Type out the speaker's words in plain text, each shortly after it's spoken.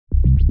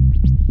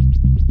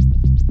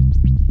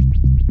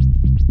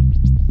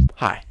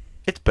Hi,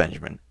 it's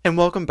Benjamin, and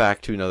welcome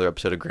back to another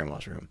episode of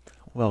Grandma's Room.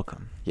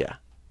 Welcome. Yeah.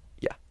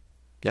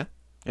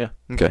 Yeah.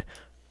 Okay.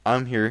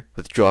 I'm here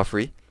with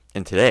Joffrey,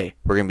 and today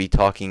we're going to be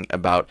talking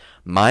about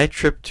My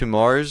Trip to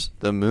Mars,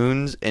 the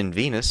Moons, and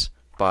Venus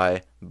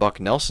by Buck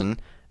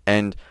Nelson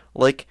and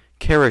Lake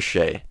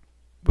Karachay,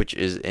 which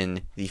is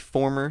in the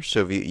former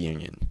Soviet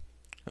Union.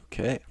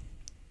 Okay.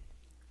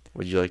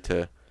 Would you like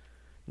to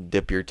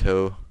dip your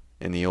toe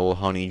in the old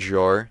honey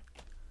jar?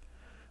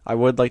 I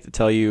would like to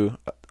tell you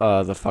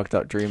the fucked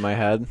up dream I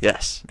had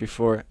Yes.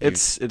 before.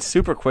 It's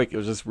super quick. It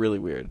was just really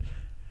weird.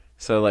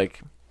 So,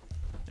 like,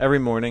 every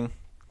morning,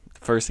 the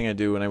first thing I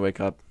do when I wake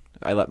up,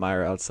 I let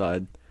Myra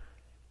outside.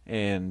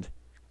 And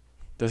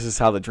this is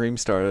how the dream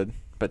started.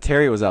 But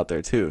Terry was out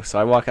there, too. So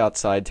I walk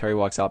outside. Terry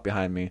walks out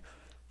behind me.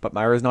 But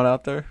Myra's not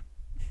out there.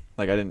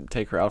 Like, I didn't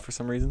take her out for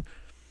some reason.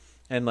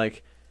 And,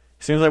 like,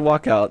 as soon as I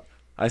walk out,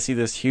 I see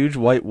this huge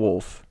white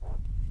wolf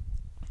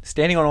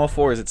standing on all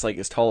fours. It's like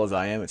as tall as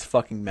I am. It's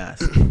fucking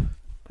massive.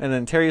 And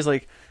then Terry's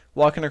like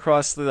walking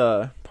across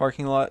the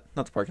parking lot,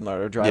 not the parking lot,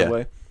 or driveway.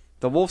 Yeah.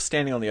 The wolf's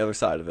standing on the other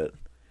side of it.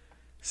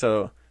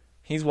 So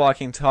he's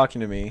walking, talking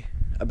to me,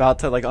 about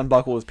to like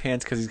unbuckle his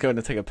pants because he's going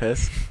to take a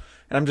piss.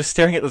 And I'm just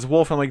staring at this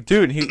wolf. I'm like,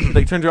 dude. And he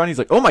like turns around. He's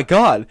like, oh my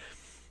god.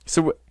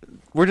 So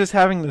we're just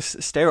having this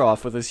stare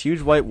off with this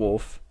huge white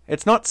wolf.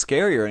 It's not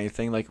scary or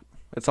anything. Like,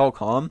 it's all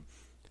calm.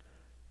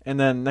 And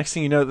then next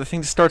thing you know, the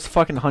thing just starts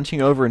fucking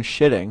hunching over and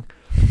shitting.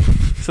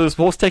 So this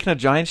wolf's taking a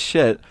giant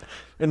shit,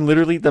 and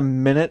literally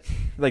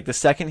the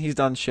second he's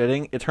done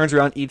shitting, it turns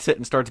around, eats it,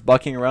 and starts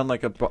bucking around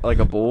like a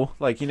bull,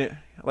 like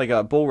like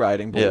a bull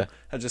riding bull. Yeah.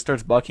 It just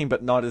starts bucking,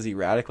 but not as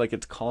erratic. Like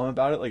it's calm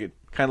about it. Like it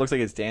kind of looks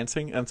like it's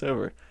dancing, and it's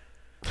over.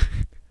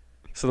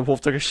 So the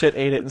wolf took a shit,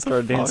 ate it, and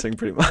started dancing.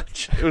 Pretty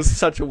much. It was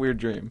such a weird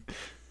dream.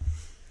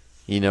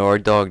 You know, our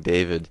dog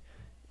David,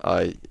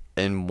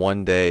 in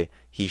one day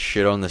he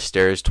shit on the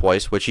stairs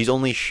twice, which he's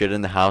only shit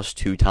in the house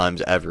 2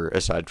 times ever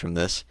aside from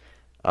this.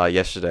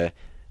 Yesterday.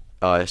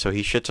 So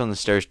he shits on the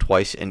stairs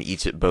twice and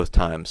eats it both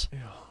times. Ew.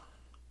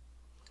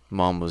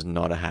 Mom was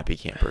not a happy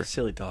camper.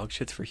 Silly dog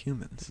shits for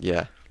humans.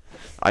 Yeah.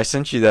 I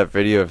sent you that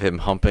video of him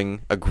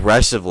humping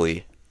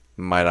aggressively,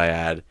 might I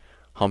add.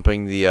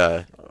 Humping the,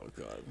 Oh,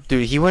 God.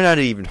 Dude, he went at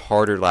it even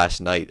harder last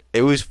night.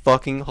 It was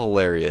fucking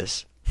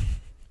hilarious.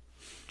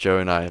 Joe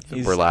and I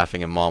were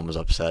laughing and Mom was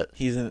upset.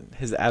 He's in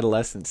his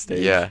adolescent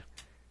stage. Yeah.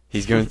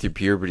 He's going through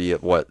puberty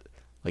at what?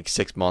 Like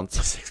 6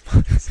 months? 6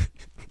 months.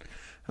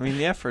 I mean,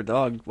 yeah, for a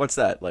dog. What's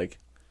that, like?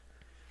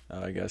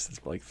 I guess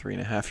it's like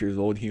 3.5 years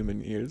old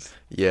human years.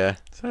 Yeah.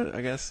 So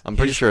I guess. I'm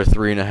pretty sure a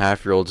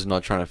 3.5-year-old is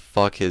not trying to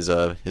fuck his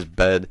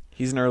bed.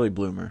 He's an early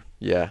bloomer.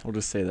 Yeah. We'll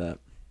just say that.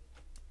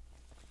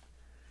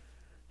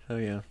 So,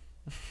 yeah.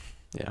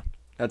 Yeah.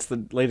 That's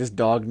the latest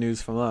dog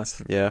news from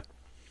us. Yeah.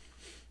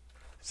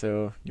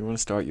 So, you want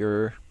to start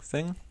your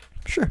thing?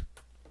 Sure.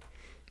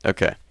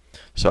 Okay.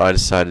 So I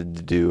decided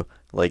to do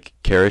Lake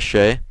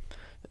Karachay.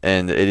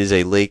 And it is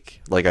a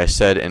lake, like I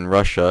said, in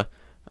Russia,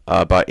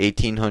 about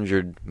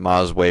 1,800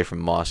 miles away from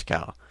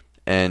Moscow.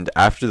 And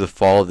after the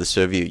fall of the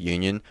Soviet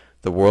Union,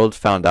 the world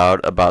found out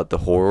about the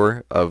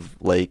horror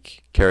of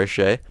Lake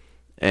Karachay.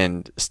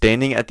 And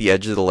standing at the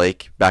edge of the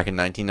lake back in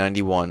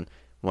 1991,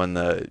 when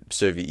the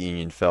Soviet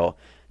Union fell,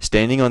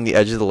 standing on the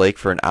edge of the lake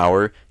for an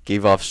hour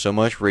gave off so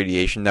much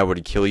radiation that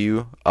would kill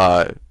you.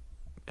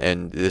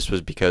 And this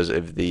was because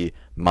of the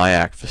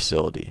Mayak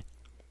facility.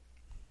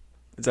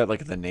 Is that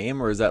like the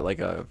name, or is that like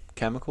a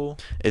chemical?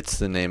 It's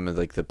the name of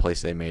like the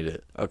place they made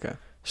it. Okay.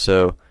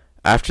 So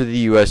after the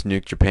U.S.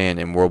 nuked Japan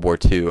in World War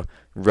II,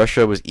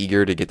 Russia was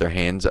eager to get their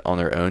hands on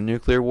their own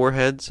nuclear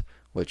warheads,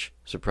 which,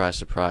 surprise,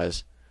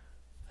 surprise,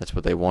 that's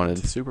what they wanted.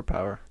 It's a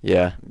superpower.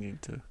 Yeah. You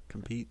need to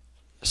compete.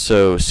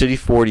 So City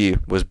 40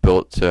 was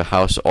built to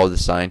house all the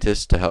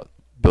scientists to help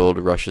build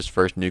Russia's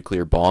first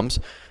nuclear bombs,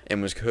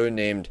 and was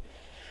codenamed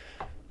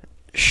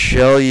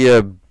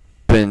Chelyabinsk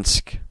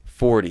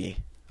 40.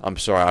 I'm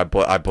sorry,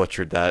 I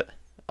butchered that.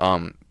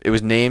 It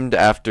was named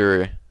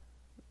after, it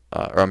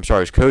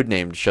was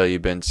codenamed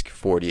Chelyabinsk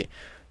 40.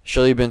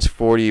 Chelyabinsk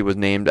 40 was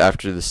named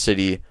after the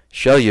city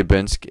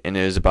Chelyabinsk, and it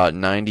is about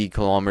 90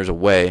 kilometers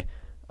away.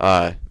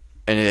 And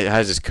it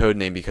has this code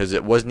name because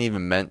it wasn't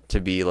even meant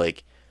to be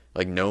like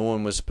no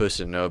one was supposed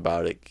to know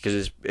about it,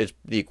 because it's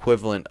the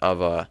equivalent of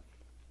like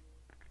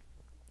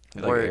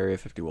Area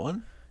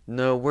 51.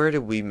 No, where did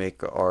we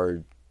make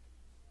our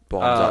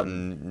bombs out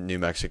in New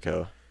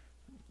Mexico?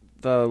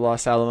 The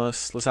Los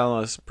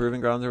Alamos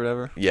Proving Grounds or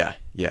whatever? Yeah.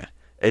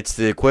 It's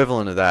the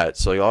equivalent of that.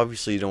 So, like,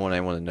 obviously you don't want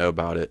anyone to know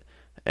about it.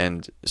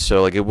 And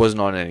so, like, it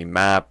wasn't on any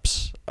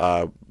maps.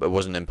 It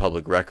wasn't in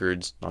public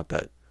records. Not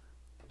that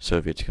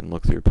Soviets can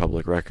look through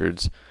public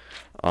records.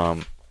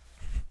 But,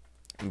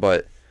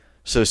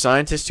 so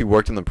scientists who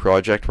worked on the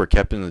project were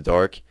kept in the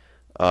dark,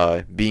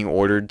 being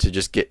ordered to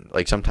just get,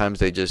 like, sometimes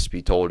they'd just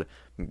be told,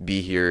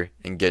 be here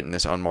and get in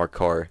this unmarked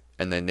car.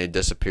 And then they'd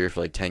disappear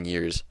for, like, 10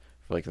 years.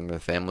 Like their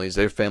families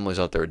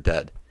out there are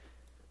dead.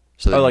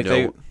 So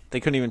they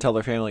couldn't even tell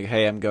their family, like,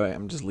 hey, I'm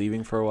just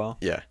leaving for a while.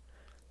 Yeah.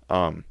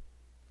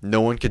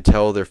 no one could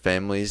tell their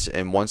families,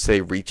 and once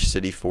they reached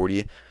City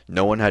 40,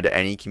 no one had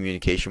any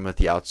communication with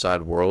the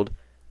outside world.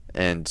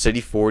 And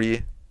City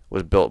 40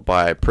 was built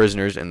by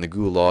prisoners in the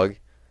Gulag,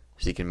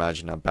 so you can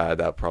imagine how bad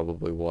that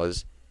probably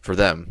was for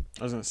them.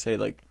 I was gonna say,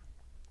 like,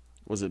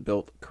 was it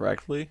built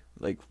correctly?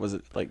 Like, was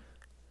it like?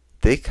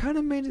 They kind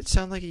of made it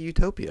sound like a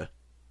utopia.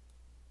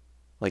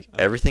 Like,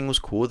 everything was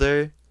cool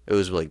there. It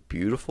was, like,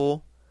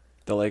 beautiful.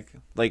 The like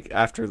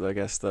after, I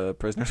guess, the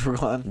prisoners were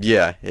gone.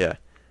 Yeah, yeah.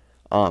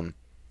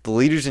 The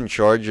leaders in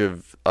charge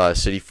of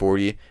City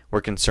 40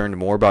 were concerned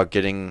more about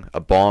getting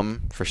a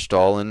bomb for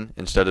Stalin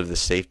instead of the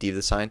safety of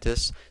the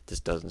scientists. This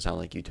doesn't sound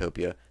like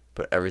utopia,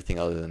 but everything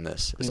other than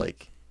this is,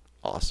 like,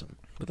 awesome.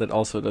 But that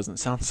also doesn't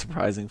sound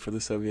surprising for the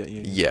Soviet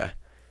Union. Yeah.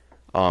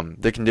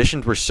 The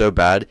conditions were so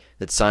bad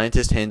that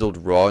scientists handled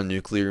raw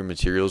nuclear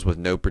materials with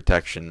no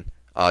protection,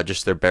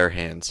 just their bare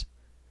hands.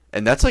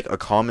 And that's, like, a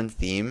common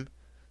theme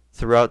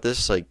throughout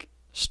this, like,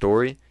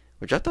 story,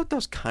 which I thought that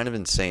was kind of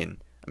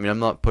insane. I mean, I'm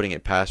not putting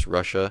it past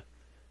Russia.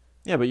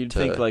 Yeah, but you'd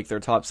think, like,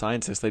 their top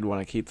scientists, they'd want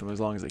to keep them as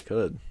long as they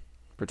could.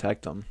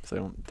 Protect them so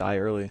they don't die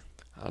early.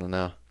 I don't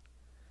know.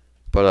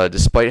 But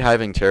despite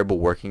having terrible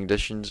working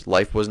conditions,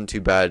 life wasn't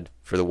too bad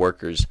for the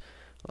workers.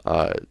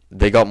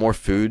 They got more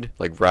food,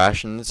 like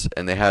rations,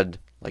 and they had,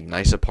 like,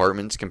 nice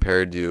apartments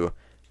compared to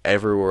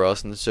everywhere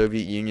else in the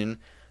Soviet Union.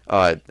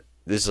 This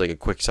is, like, a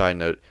quick side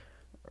note.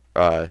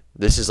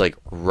 This is, like,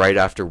 right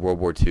after World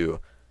War II.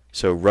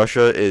 So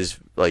Russia is,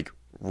 like,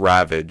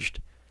 ravaged,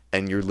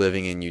 and you're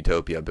living in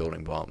utopia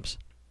building bombs.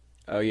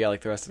 Oh, yeah,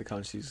 like the rest of the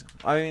countries.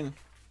 I mean,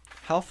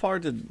 how far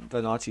did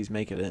the Nazis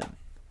make it in?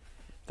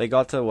 They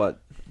got to what?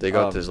 They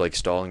got to, like,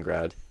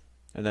 Stalingrad.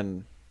 And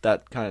then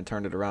that kind of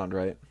turned it around,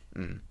 right?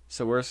 Mm.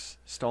 So where's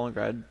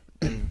Stalingrad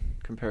in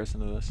comparison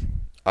to this?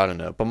 I don't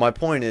know. But my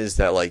point is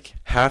that, like,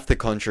 half the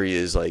country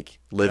is, like,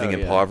 living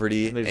in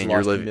poverty, and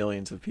you're living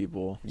millions of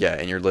people. Yeah,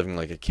 and you're living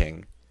like a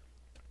king.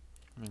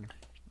 I mean,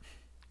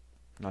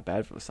 not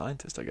bad for the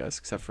scientist, I guess,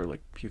 except for,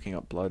 like, puking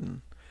up blood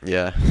and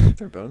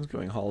their bones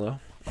going hollow.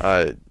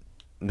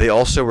 They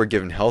also were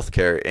given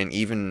healthcare and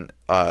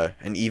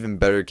an even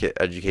better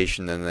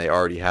education than they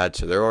already had.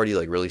 So they're already,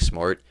 like, really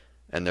smart,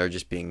 and they're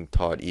just being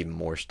taught even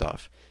more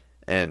stuff.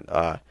 And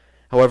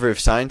however, if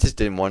scientists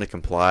didn't want to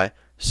comply,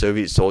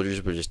 Soviet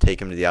soldiers would just take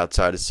them to the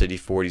outside of City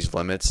 40's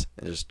limits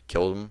and just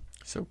kill them.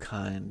 So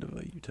kind of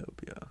a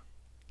utopia.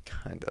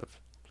 Kind of.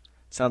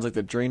 Sounds like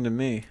the dream to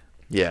me.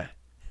 Yeah.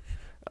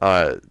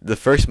 The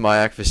first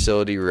Mayak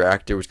facility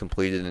reactor was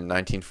completed in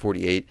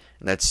 1948,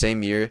 and that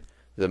same year,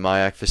 the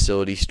Mayak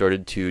facility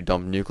started to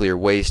dump nuclear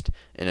waste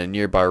in a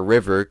nearby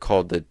river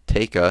called the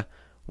Teka,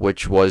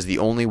 which was the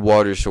only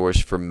water source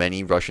for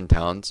many Russian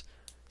towns.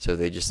 So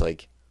they just,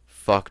 like,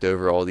 fucked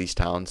over all these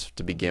towns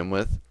to begin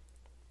with.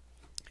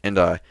 And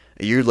a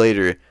year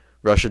later,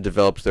 Russia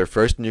developed their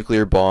first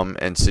nuclear bomb,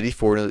 and City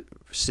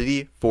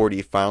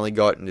 40 finally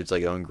got into its,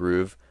 like, own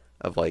groove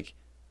of, like,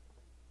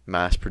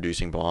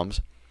 mass-producing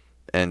bombs.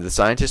 And the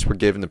scientists were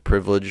given the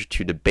privilege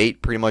to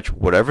debate pretty much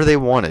whatever they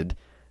wanted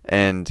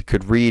and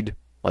could read,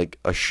 like,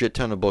 a shit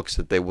ton of books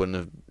that they wouldn't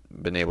have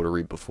been able to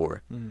read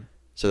before. Mm.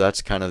 So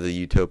that's kind of the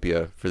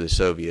utopia for the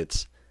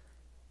Soviets,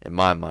 in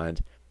my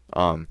mind.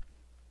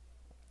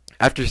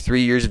 After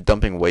 3 years of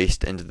dumping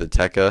waste into the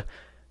Teka,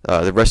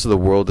 the rest of the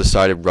world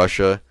decided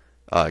Russia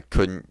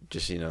couldn't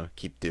just,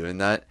 keep doing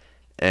that.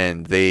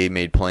 And they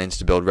made plans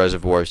to build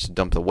reservoirs to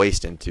dump the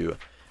waste into.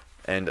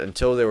 And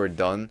until they were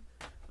done,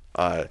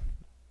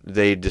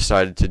 they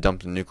decided to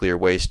dump the nuclear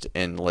waste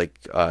in Lake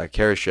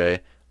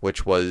Karchay,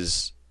 which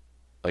was,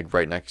 like,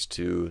 right next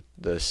to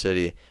the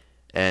city.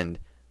 And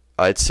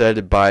it's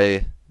said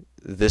by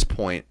this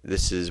point,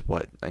 this is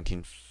what,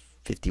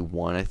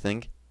 1951, I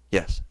think?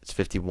 Yes, it's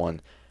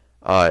 51.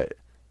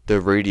 The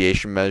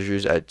radiation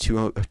measures at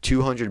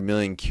 200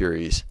 million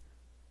curies.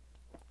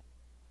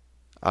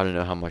 I don't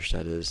know how much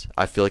that is.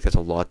 I feel like that's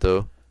a lot,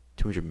 though.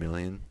 200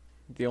 million.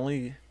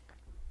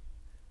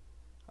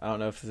 I don't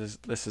know if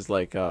this is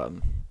like a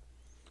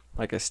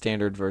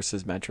standard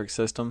versus metric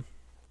system.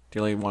 The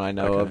only one I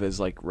know of is,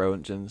 like,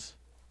 Roentgens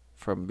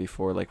from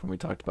before, like, when we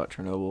talked about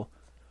Chernobyl.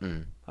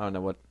 Mm. I don't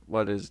know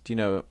what is. Do you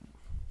know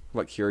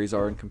what curies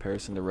are in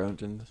comparison to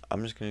Roentgens?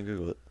 I'm just gonna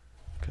Google it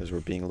because we're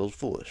being a little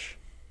foolish.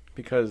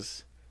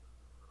 Because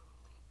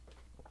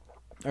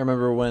I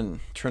remember when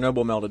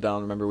Chernobyl melted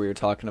down. Remember we were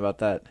talking about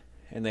that,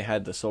 and they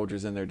had the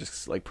soldiers in there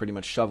just, like, pretty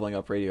much shoveling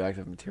up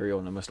radioactive material,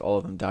 and almost all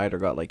of them died or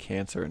got, like,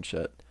 cancer and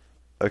shit.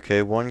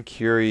 Okay, 1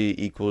 curie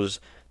equals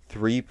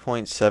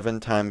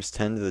 3.7 times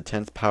 10 to the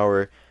 10th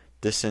power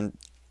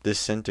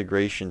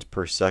disintegrations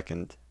per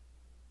second.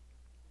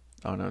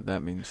 I don't know what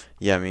that means.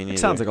 Yeah, I mean, it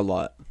sounds like a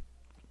lot.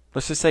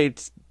 Let's just say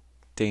it's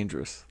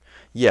dangerous.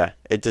 Yeah,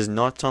 it does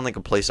not sound like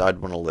a place I'd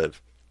want to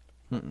live.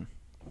 Mm-mm.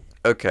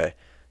 Okay,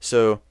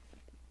 so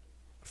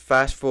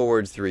fast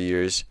forward 3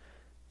 years,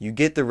 you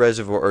get the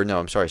reservoir, or no,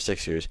 I'm sorry,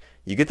 6 years.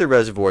 You get the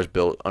reservoirs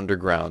built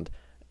underground,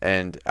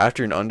 and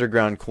after an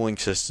underground cooling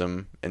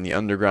system in the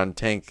underground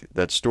tank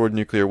that stored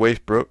nuclear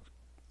waste broke,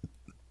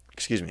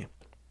 excuse me,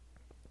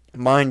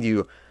 mind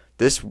you,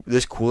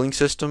 this cooling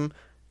system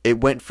it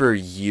went for a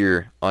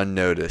year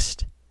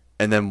unnoticed,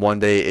 and then one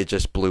day it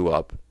just blew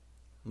up.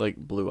 Like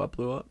blew up.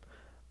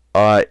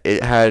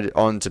 It had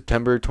on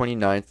September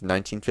 29th,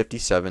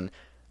 1957,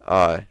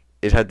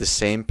 it had the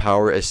same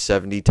power as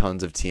 70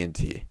 tons of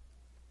TNT.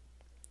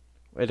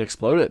 It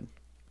exploded.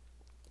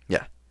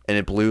 Yeah, and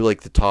it blew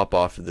like the top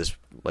off of this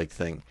like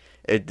thing.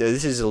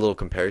 This is a little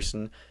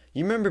comparison.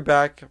 You remember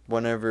back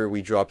whenever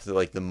we dropped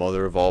the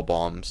mother of all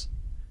bombs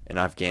in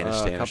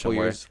Afghanistan A or couple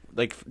somewhere? years,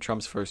 like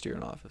Trump's first year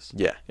in office.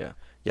 Yeah. Yeah.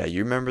 Yeah,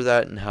 you remember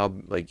that and how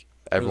like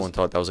everyone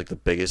thought that was like the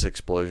biggest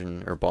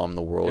explosion or bomb in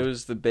the world? It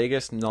was the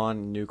biggest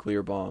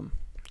non-nuclear bomb.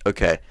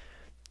 Okay.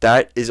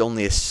 That is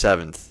only a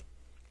seventh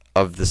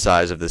of the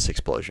size of this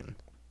explosion.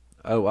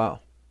 Oh, wow.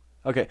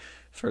 Okay,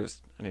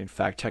 first, I need to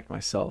fact check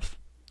myself.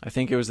 I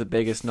think it was the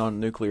biggest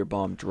non-nuclear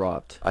bomb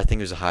dropped. I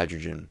think it was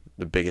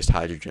the biggest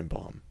hydrogen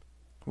bomb.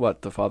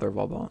 What, the father of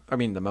all bombs? I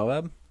mean, the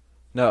Moab?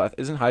 No,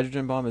 isn't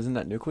hydrogen bomb, isn't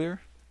that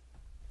nuclear?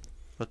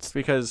 What's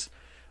Because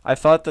I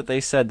thought that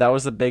they said that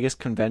was the biggest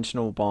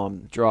conventional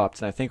bomb dropped,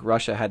 and I think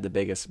Russia had the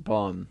biggest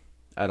bomb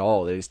at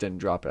all. They just didn't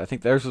drop it. I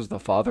think theirs was the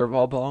father of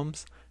all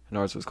bombs, and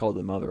ours was called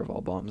the mother of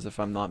all bombs, if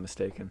I'm not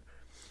mistaken.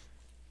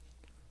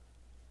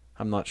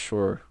 I'm not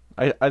sure.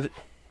 I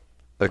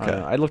Okay.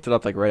 I looked it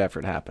up like right after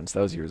it happened, so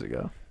that was years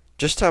ago.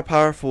 Just how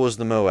powerful is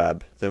the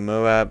Moab? The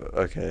Moab,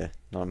 okay,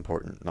 not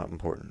important.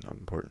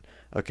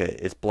 Okay,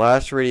 its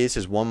blast radius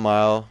is 1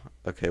 mile.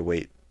 Okay,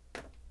 wait.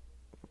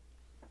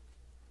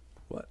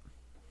 What?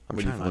 I'm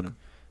Where did you trying to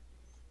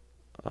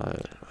find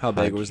look. them? How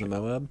big was the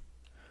Moab?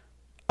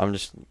 I'm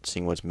just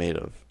seeing what's made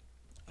of.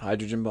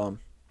 Hydrogen bomb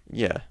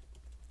Yeah.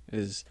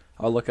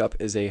 I'll look up,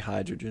 is a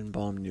hydrogen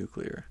bomb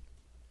nuclear?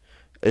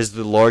 Is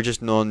the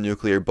largest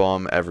non-nuclear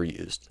bomb ever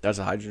used. That's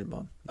a hydrogen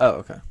bomb. Oh,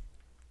 okay.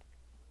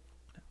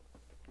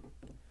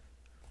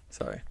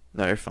 Sorry.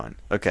 No, you're fine.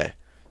 Okay.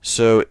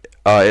 So,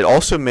 it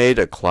also made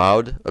a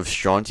cloud of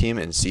strontium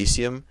and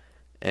cesium,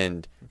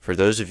 and for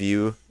those of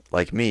you,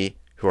 like me,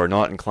 who are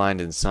not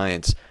inclined in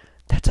science,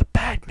 that's a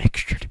bad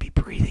mixture to be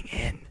breathing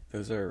in.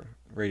 Those are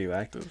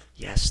radioactive.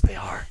 Yes, they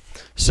are.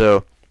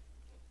 So,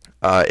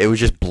 it was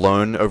just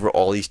blown over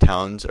all these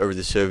towns over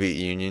the Soviet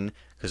Union,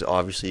 because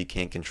obviously you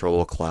can't control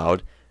a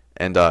cloud,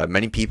 and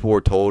many people were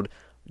told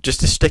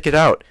just to stick it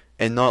out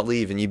and not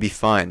leave, and you'd be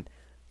fine.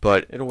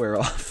 But It'll wear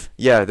off.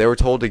 yeah, they were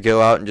told to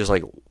go out and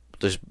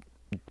just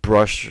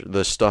brush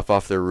the stuff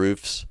off their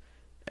roofs,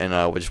 and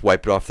just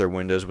wipe it off their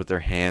windows with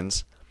their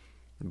hands.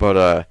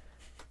 But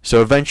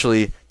so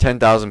eventually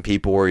 10,000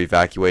 people were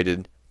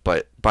evacuated,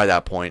 but by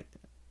that point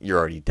you're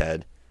already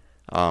dead.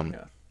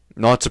 Yeah.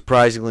 Not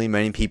surprisingly,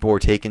 many people were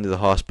taken to the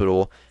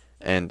hospital,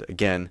 and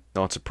again,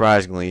 not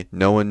surprisingly,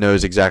 no one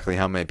knows exactly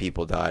how many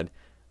people died.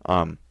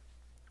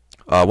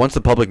 Once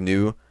the public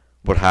knew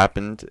what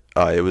happened,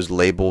 it was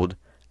labeled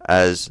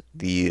as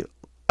a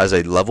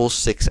level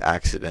 6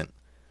 accident.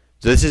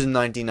 So this is in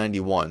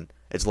 1991.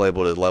 It's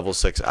labeled a level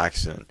 6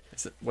 accident.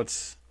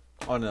 What's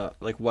on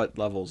what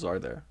levels are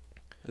there?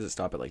 Does it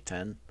stop at like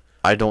 10?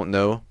 I don't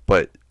know,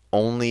 but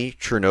only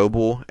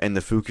Chernobyl and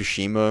the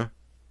Fukushima,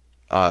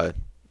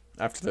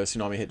 After the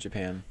tsunami hit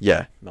Japan.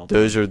 yeah, Melted.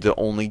 those are the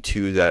only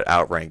two that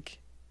outrank.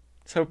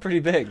 So pretty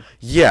big.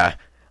 Yeah,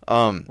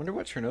 Wonder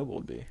what Chernobyl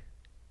would be.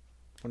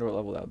 Wonder what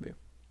level that would be.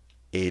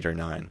 8 or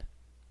 9.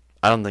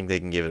 I don't think they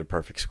can give it a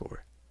perfect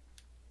score.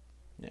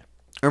 Yeah.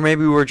 Or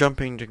maybe we're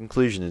jumping to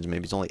conclusions.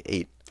 Maybe it's only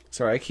 8.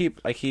 Sorry,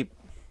 I keep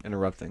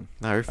interrupting.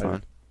 No, you're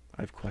fine.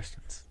 I have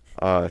questions.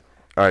 All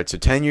right. So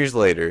 10 years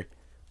later,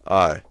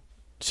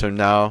 so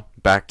now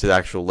back to the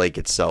actual lake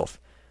itself.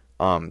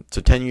 So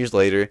 10 years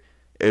later,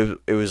 it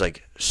was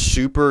like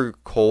super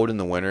cold in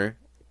the winter,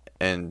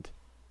 and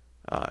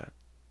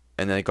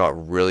then it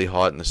got really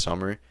hot in the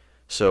summer.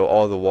 So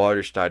all the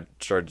water started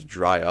to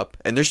dry up,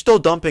 and they're still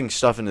dumping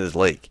stuff into this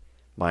lake,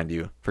 mind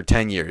you, for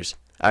 10 years.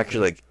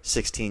 Actually, like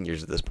 16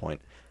 years at this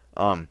point.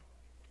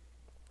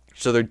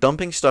 So they're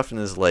dumping stuff in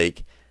this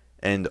lake,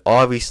 and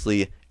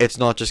obviously it's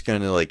not just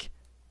going to like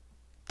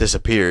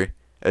disappear.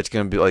 It's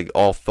going to be like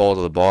all fall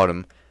to the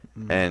bottom.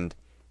 Mm-hmm. And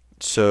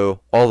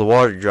so all the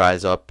water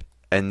dries up,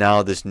 and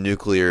now this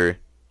nuclear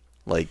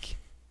like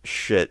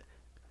shit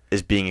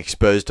is being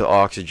exposed to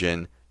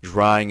oxygen,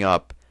 drying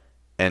up,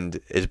 and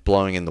is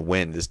blowing in the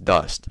wind, this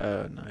dust.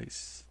 Oh,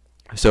 nice.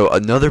 So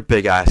another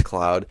big ass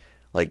cloud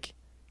like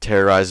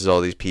terrorizes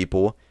all these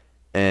people,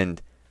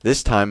 and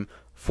this time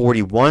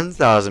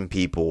 41,000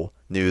 people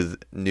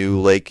knew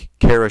Lake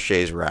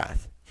Karachay's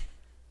wrath.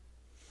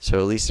 So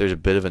at least there's a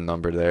bit of a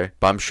number there,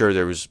 but I'm sure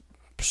there was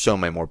so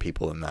many more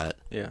people than that.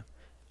 Yeah.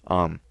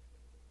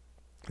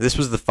 This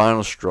was the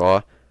final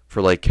straw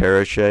for Lake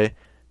Karachay,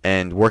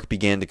 and work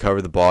began to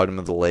cover the bottom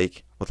of the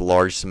lake with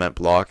large cement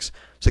blocks.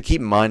 So keep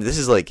in mind, this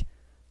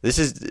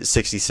is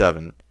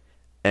 67,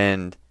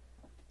 and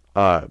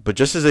but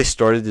just as they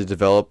started to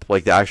develop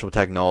like the actual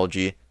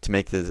technology to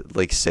make the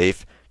lake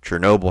safe,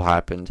 Chernobyl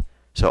happened.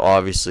 So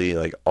obviously,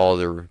 like all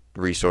the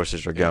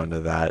resources are going to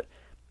that.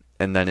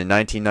 And then in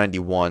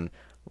 1991,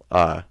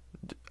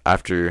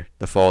 after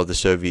the fall of the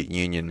Soviet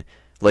Union,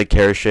 Lake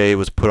Karachay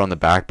was put on the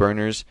back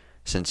burners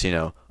since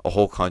a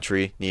whole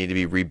country needed to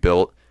be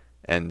rebuilt,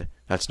 and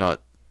that's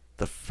not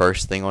the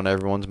first thing on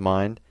everyone's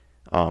mind.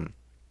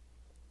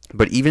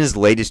 But even as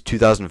late as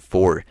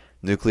 2004,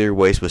 nuclear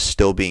waste was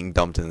still being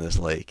dumped in this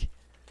lake.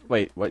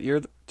 Wait, what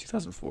year?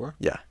 2004?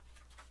 Yeah.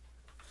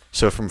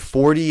 So from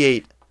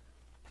 48...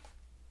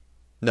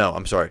 No,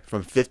 I'm sorry.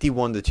 From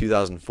 51 to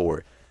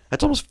 2004.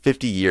 That's almost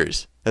 50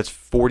 years. That's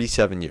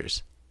 47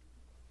 years.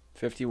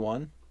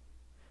 51?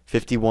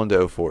 51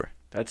 to 04.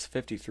 That's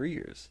 53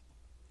 years.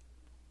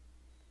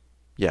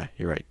 Yeah,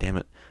 you're right. Damn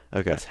it.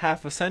 Okay. That's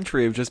half a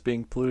century of just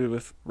being polluted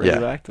with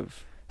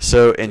radioactive.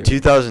 So in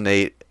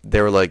 2008,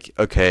 they were like,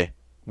 okay,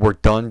 we're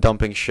done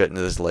dumping shit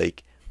into this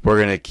lake. We're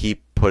going to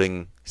keep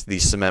putting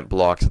these cement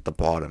blocks at the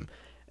bottom.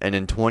 And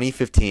in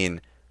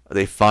 2015,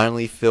 they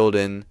finally filled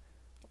in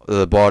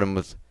the bottom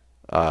with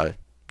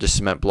just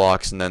cement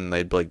blocks, and then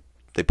they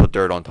put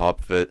dirt on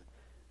top of it.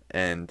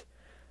 And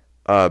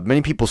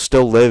many people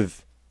still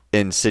live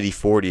in City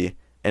 40,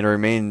 and it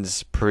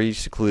remains pretty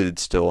secluded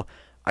still.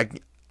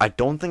 I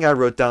don't think I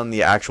wrote down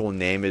the actual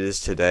name it is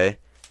today,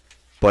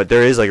 but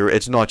there is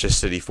it's not just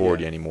City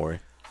 40 anymore.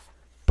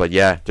 But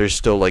yeah, there's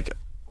still I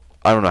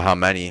don't know how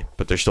many,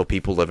 but there's still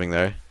people living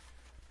there.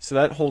 So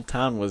that whole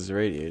town was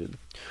irradiated.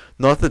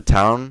 Not the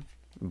town,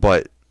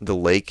 but the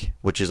lake,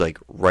 which is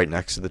right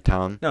next to the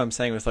town. No, I'm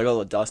saying with all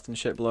the dust and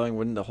shit blowing,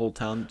 wouldn't the whole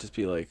town just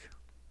be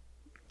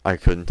I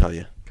couldn't tell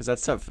you. Because that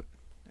stuff,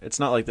 it's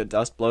not like the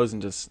dust blows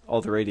and just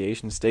all the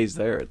radiation stays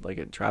there.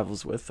 It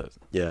travels with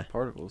the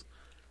particles.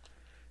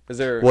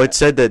 Well, it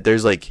said that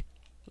there's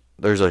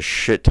a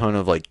shit ton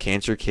of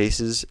cancer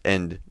cases,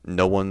 and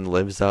no one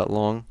lives that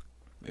long.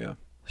 Yeah.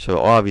 So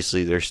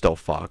obviously they're still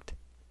fucked.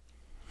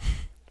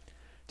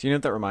 Do you know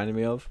what that reminded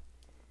me of?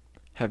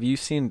 Have you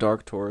seen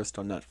Dark Tourist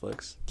on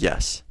Netflix?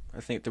 Yes.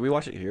 Did we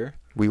watch it here?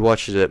 We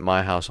watched it at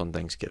my house on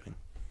Thanksgiving.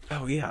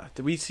 Oh yeah.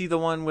 Did we see the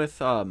one with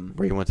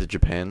where you went to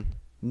Japan?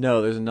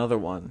 No, there's another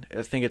one.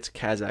 I think it's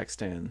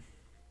Kazakhstan.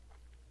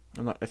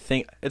 I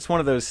think it's one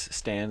of those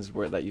stands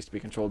that used to be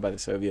controlled by the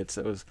Soviets.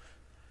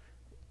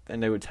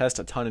 And they would test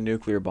a ton of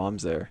nuclear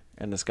bombs there.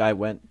 And this guy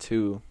went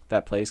to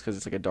that place because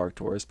it's a dark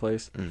tourist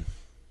place. Mm.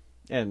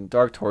 And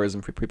dark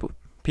tourism, for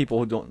people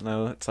who don't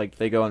know, it's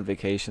they go on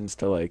vacations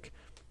to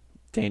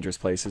dangerous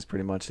places.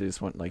 Pretty much, they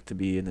just want to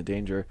be in the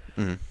danger.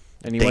 Mm.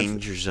 And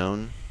danger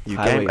zone.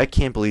 I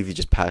can't believe you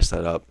just passed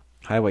that up.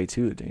 Highway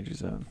 2, the danger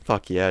zone.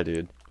 Fuck yeah,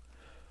 dude.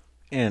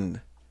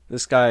 And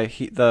this guy,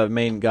 the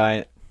main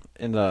guy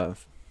in the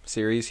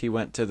series, he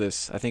went to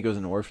this, I think it was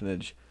an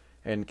orphanage,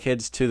 and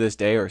kids to this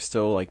day are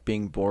still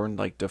being born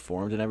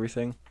deformed and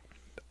everything.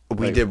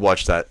 We did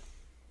watch that.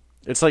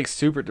 It's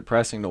super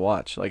depressing to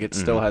watch. It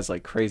still has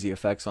crazy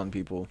effects on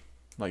people.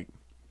 I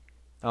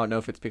don't know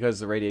if it's because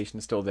the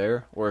radiation's still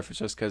there or if it's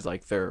just because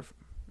their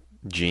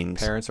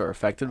genes, parents are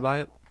affected by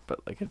it, but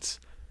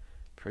it's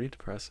pretty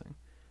depressing.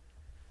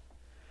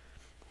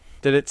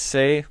 Did it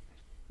say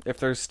if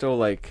there's still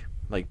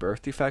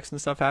birth defects and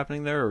stuff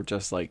happening there, or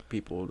just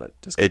people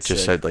that just get It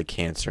just sick? said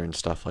cancer and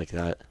stuff like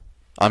that.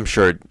 I'm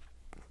sure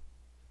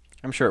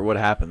it would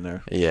happen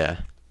there. Yeah.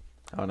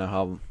 I don't know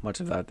how much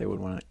of that they would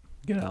want to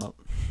get out.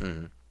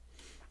 Mm-hmm.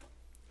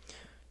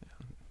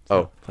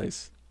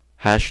 Place.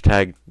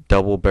 Hashtag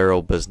double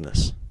barrel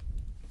business.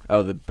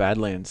 Oh, the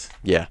Badlands.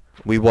 Yeah.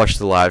 We watched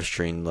the live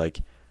stream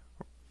right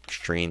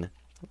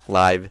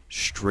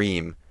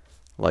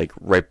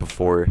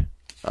before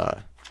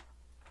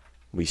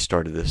we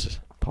started this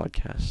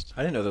podcast.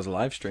 I didn't know there was a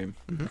live stream.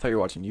 Mm-hmm. I thought you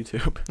were watching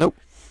YouTube. Nope.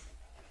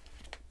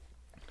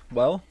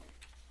 Well,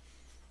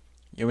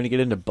 you want me to get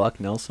into Buck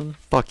Nelson?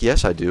 Fuck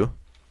yes, I do.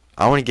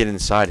 I want to get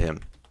inside him.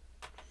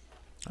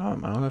 I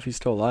don't know if he's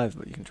still alive,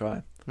 but you can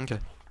try. Okay.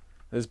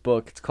 This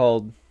book, it's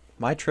called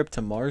My Trip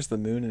to Mars, the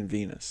Moon, and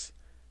Venus.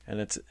 And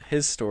it's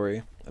his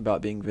story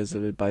about being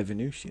visited by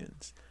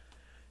Venusians.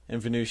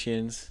 And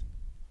Venusians,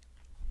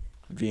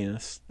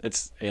 Venus,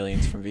 it's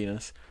aliens from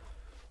Venus.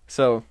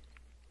 So,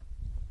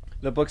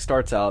 the book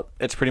starts out,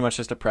 it's pretty much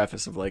just a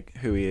preface of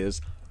who he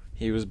is.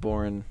 He was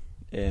born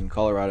in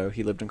Colorado.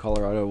 He lived in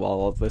Colorado while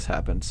all of this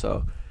happened.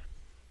 So,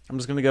 I'm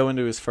just going to go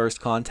into his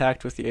first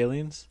contact with the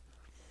aliens.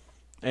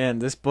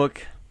 And this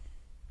book,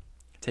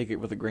 take it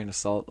with a grain of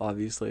salt,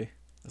 obviously.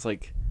 It's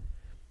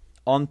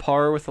on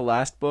par with the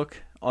last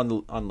book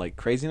on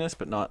craziness,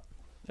 but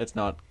it's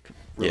not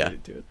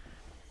related to it.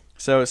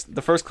 So it's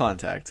the first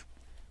contact.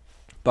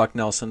 Buck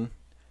Nelson,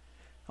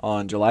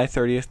 on July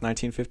 30th,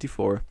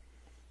 1954,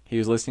 he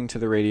was listening to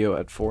the radio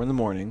at 4 in the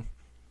morning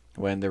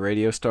when the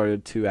radio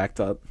started to act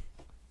up.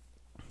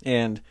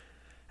 And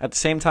at the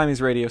same time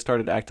his radio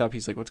started to act up,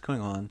 he's like, what's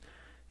going on?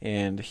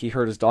 And he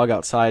heard his dog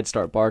outside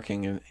start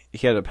barking, and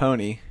he had a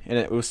pony, and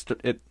it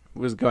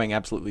was going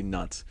absolutely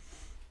nuts.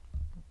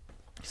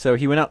 So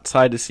he went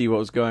outside to see what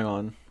was going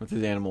on with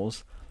his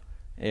animals,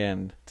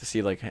 and to see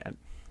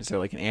is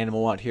there an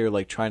animal out here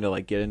trying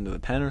to get into the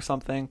pen or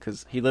something?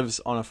 Because he lives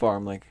on a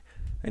farm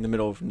in the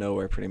middle of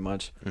nowhere pretty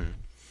much. Mm.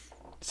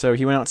 So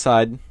he went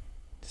outside,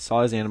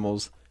 saw his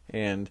animals,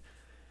 and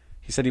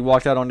he said he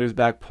walked out onto his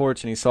back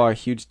porch and he saw a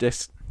huge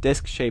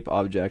disc-shaped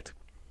object,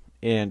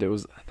 and it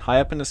was high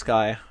up in the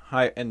sky,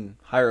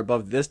 higher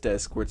above this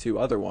disc were two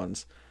other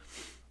ones.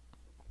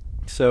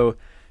 So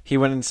he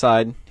went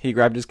inside, he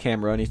grabbed his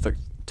camera, and he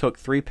took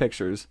 3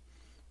 pictures.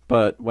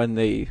 But when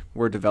they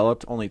were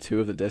developed, only 2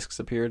 of the discs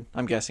appeared.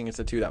 I'm guessing it's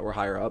the 2 that were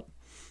higher up.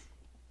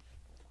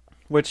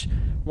 Which,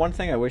 one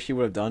thing I wish he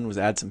would have done was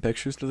add some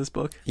pictures to this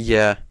book.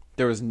 Yeah.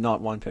 There was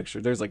not one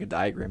picture. There's like a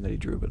diagram that he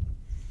drew, but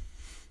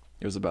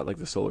it was about like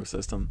the solar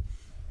system.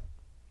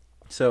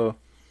 So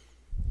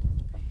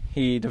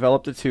he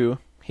developed the 2.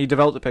 He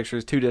developed the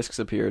pictures. 2 discs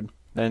appeared.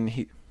 Then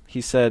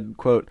he said,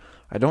 quote,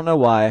 "I don't know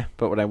why,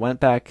 but when I went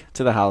back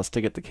to the house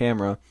to get the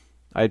camera,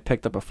 I had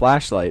picked up a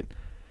flashlight.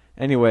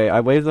 Anyway, I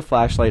waved the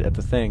flashlight at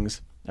the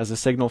things as a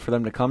signal for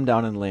them to come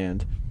down and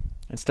land.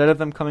 Instead of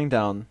them coming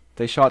down,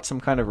 they shot some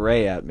kind of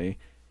ray at me.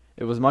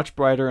 It was much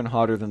brighter and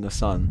hotter than the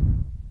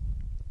sun.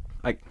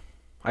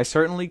 I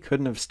certainly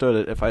couldn't have stood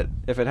it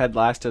if it had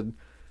lasted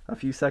a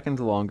few seconds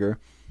longer.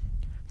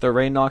 The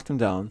ray knocked him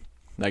down.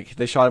 Like,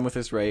 they shot him with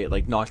this ray. It,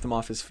 like, knocked him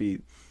off his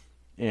feet.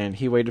 And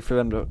he waited for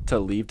them to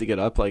leave to get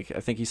up. Like,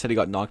 I think he said he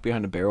got knocked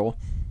behind a barrel.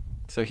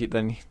 So he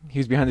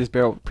was behind this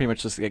barrel pretty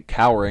much just like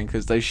cowering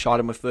because they shot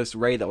him with this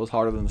ray that was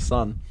hotter than the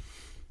sun.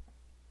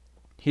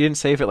 He didn't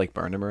say if it like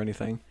burned him or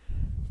anything.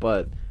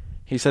 But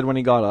he said when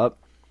he got up,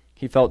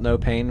 he felt no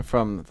pain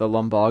from the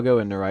lumbago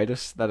and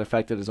neuritis that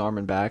affected his arm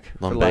and back.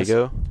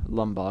 Lumbago?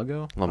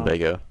 Lumbago?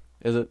 Lumbago.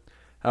 Is it?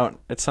 I don't.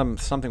 It's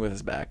something with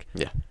his back.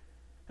 Yeah.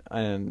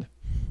 And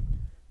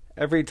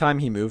every time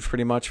he moved,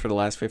 pretty much for the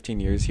last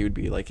 15 years, he would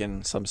be like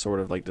in some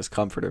sort of like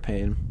discomfort or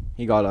pain.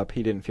 He got up,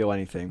 he didn't feel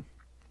anything,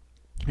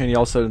 and he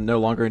also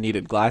no longer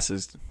needed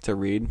glasses to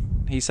read.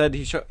 He said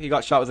he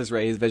got shot with his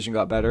ray, his vision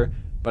got better,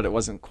 but it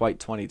wasn't quite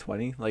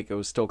 20/20. Like, it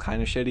was still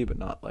kind of shitty, but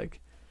not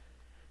like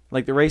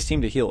the ray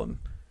seemed to heal him.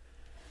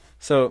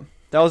 So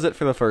that was it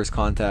for the first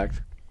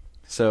contact.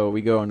 So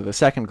we go into the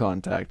second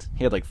contact.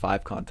 He had like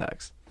 5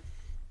 contacts.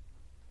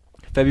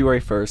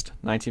 February 1st,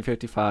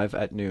 1955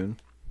 at noon.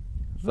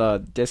 The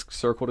disc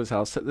circled his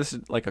house. This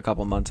is like a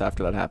couple months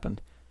after that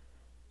happened.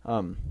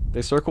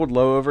 They circled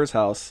low over his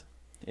house,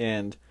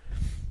 and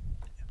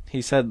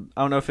he said,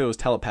 I don't know if it was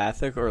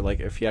telepathic or like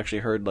if he actually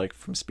heard like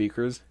from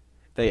speakers.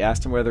 They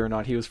asked him whether or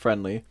not he was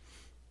friendly,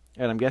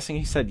 and I'm guessing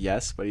he said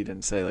yes, but he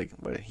didn't say like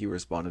what he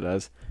responded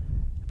as.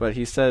 But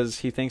he says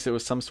he thinks it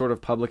was some sort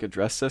of public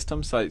address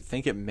system, so I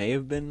think it may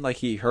have been like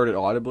he heard it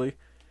audibly.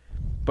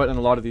 But in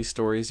a lot of these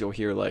stories, you'll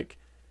hear like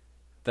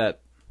that.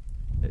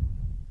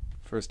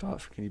 First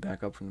off, can you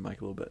back up from the mic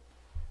a little bit?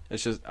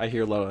 It's just I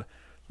hear a lot of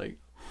like.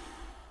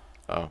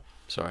 Oh,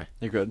 sorry.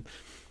 You're good.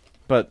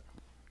 But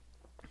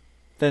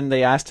then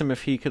they asked him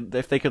if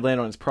they could land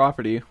on his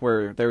property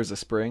where there was a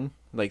spring.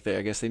 Like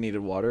I guess they needed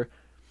water,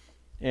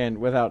 and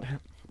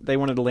they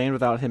wanted to land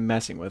without him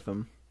messing with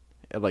them,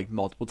 like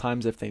multiple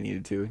times if they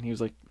needed to. And he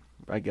was like,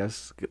 I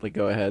guess like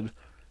go ahead.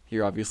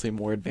 You're obviously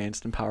more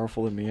advanced and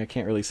powerful than me. I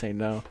can't really say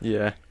no.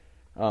 Yeah.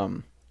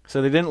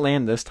 So they didn't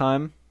land this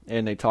time,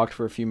 and they talked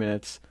for a few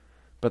minutes,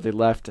 but they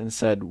left and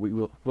said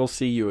we'll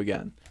see you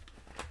again.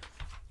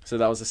 So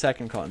that was the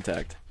second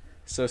contact.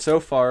 So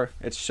far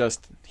it's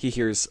just he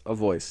hears a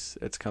voice.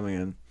 It's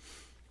coming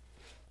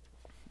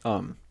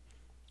in.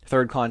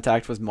 Third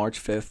contact was March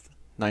 5th,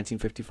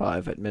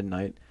 1955 at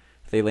midnight.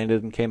 They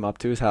landed and came up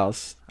to his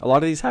house. A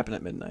lot of these happen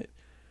at midnight.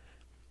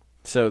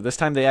 So this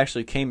time they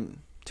actually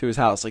came to his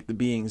house, like the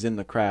beings in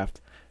the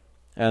craft.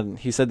 And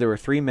he said there were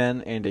 3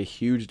 men and a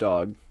huge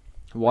dog.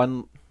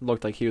 One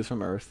looked like he was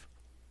from Earth.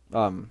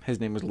 His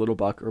name was Little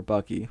Buck or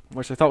Bucky,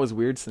 which I thought was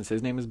weird since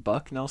his name is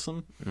Buck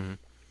Nelson. Mm-hmm.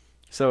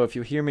 So if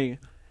you hear me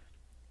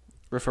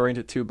referring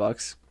to 2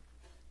 Bucks,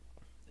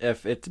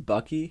 if it's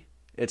Bucky,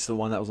 it's the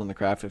one that was on the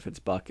craft. If it's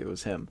Buck, it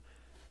was him.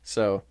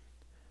 So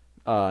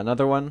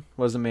another one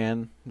was a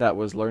man that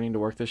was learning to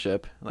work the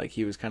ship. Like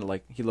he was kind of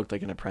like, he looked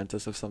like an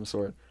apprentice of some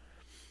sort.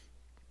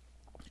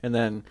 And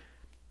then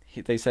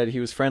they said he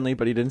was friendly,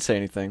 but he didn't say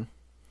anything.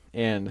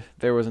 And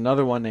there was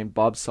another one named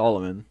Bob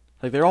Solomon.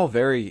 Like they're all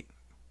very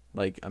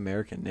like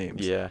American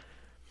names. Yeah.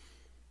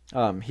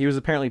 He was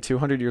apparently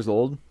 200 years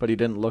old, but he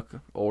didn't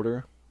look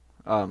older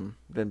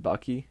than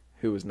Bucky,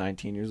 who was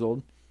 19 years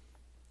old.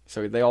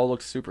 So they all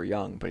looked super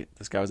young, but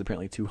this guy was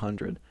apparently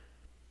 200.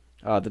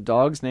 The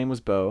dog's name was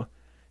Bo,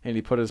 and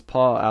he put his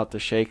paw out to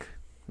shake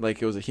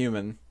like it was a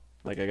human.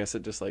 Like I guess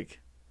it just like,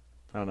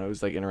 I don't know, it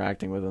was like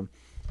interacting with him.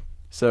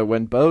 So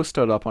when Bo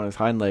stood up on his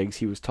hind legs,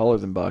 he was taller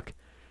than Buck,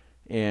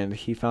 and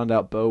he found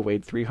out Bo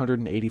weighed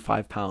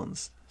 385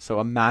 pounds. So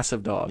a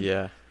massive dog.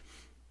 Yeah.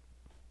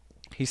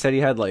 He said he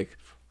had like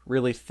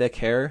really thick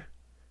hair,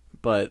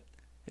 but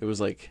it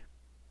was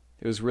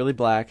really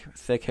black,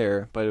 thick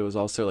hair, but it was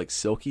also like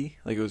silky,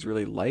 like it was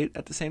really light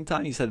at the same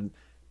time.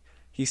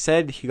 He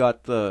said he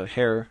got the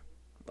hair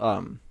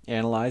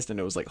analyzed and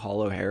it was like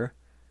hollow hair,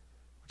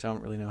 which I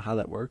don't really know how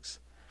that works.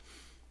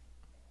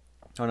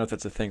 I don't know if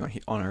that's a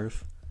thing on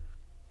Earth.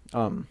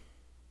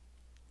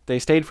 They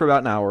stayed for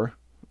about an hour,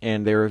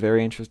 and they were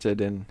very interested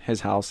in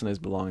his house and his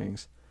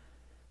belongings.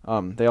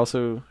 They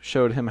also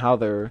showed him how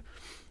their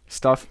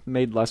stuff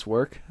made less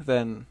work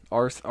than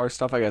our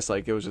stuff. I guess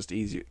like it was just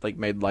easier, like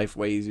made life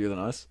way easier than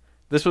us.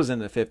 This was in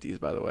the 50s,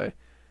 by the way.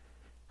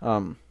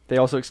 They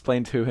also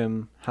explained to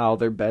him how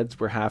their beds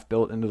were half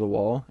built into the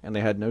wall and they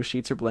had no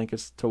sheets or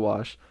blankets to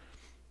wash.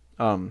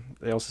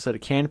 They also said a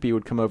canopy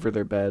would come over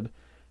their bed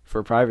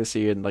for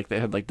privacy, and like they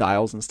had like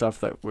dials and stuff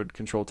that would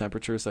control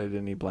temperature, so they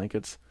didn't need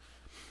blankets.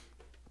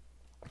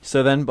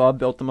 So then Bob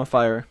built them a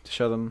fire to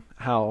show them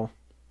how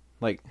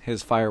like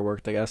his fire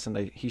worked, I guess, and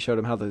he showed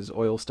him how his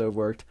oil stove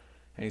worked,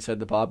 and he said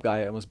the Bob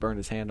guy almost burned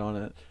his hand on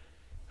it.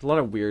 There's a lot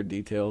of weird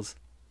details.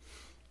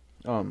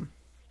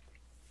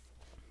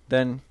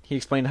 Then he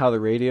explained how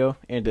the radio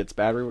and its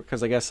battery,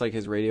 because I guess like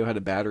his radio had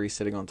a battery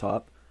sitting on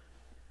top,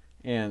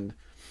 and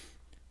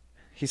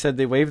he said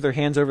they waved their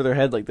hands over their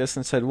head like this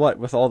and said, "What,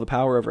 with all the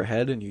power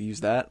overhead, and you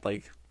use that?"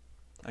 Like,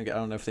 I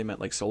don't know if they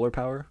meant like solar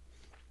power.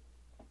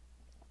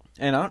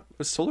 And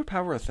was solar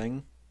power a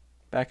thing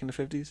back in the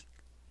 50s?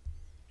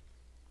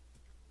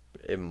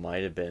 It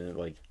might have been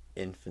like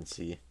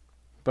infancy.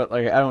 But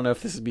like I don't know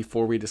if this is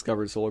before we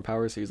discovered solar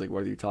power, so he's like,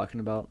 "What are you talking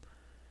about?"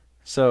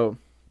 So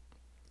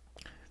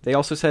they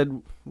also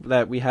said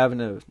that we have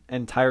an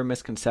entire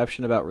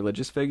misconception about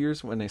religious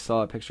figures. When they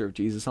saw a picture of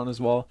Jesus on his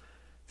wall,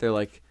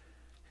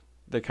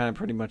 they're kind of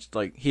pretty much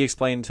like, he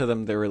explained to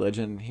them their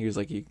religion. He was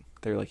like,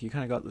 they're like, "You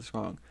kind of got this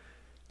wrong."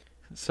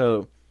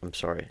 So I'm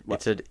sorry. What?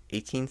 It said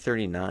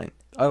 1839.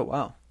 Oh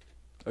wow,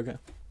 okay.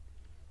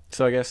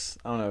 So I guess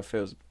I don't know if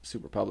it was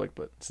super public,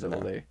 but still,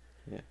 No.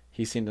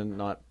 he seemed to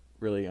not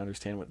really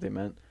understand what they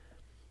meant.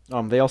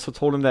 They also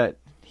told him that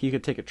he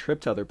could take a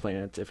trip to other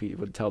planets if he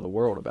would tell the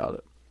world about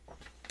it.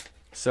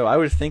 So I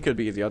would think it would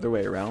be the other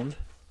way around.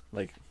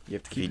 Like, you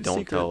have to If you keep it don't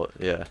secret. tell it,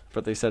 yeah.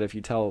 But they said if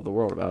you tell the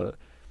world about it.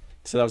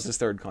 So that was his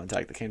third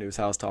contact that came to his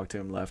house, talked to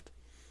him, left.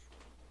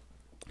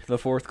 The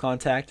fourth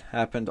contact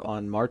happened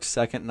on March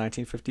 2nd,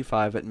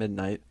 1955 at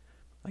midnight.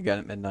 Again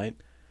at midnight.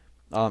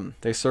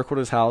 They circled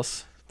his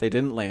house. They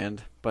didn't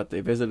land, but they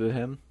visited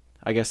him.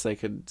 I guess they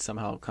could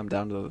somehow come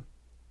down to the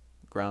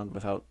ground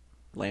without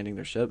landing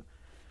their ship.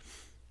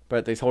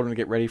 But they told him to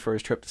get ready for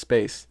his trip to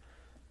space.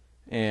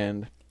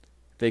 And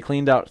they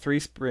cleaned out 3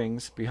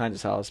 springs behind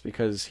his house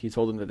because he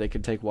told them that they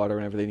could take water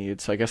whenever they needed.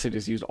 So I guess they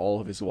just used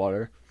all of his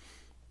water.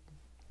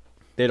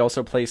 They'd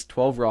also placed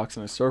 12 rocks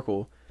in a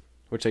circle,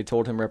 which they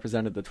told him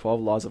represented the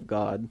 12 laws of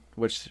God,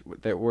 which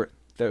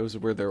those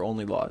were their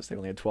only laws. They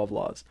only had 12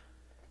 laws.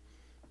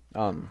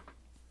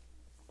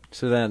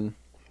 So then,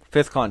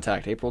 fifth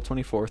contact, April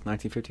 24th,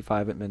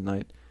 1955 at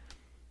midnight.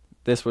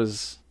 This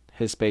was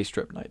his space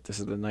trip night. This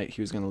is the night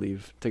he was going to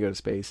leave to go to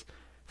space.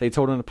 They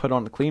told him to put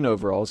on the clean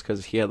overalls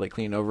because he had like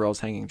clean overalls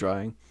hanging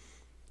drying,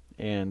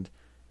 and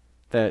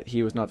that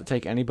he was not to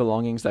take any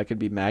belongings that could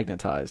be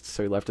magnetized.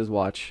 So he left his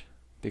watch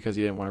because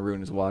he didn't want to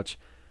ruin his watch.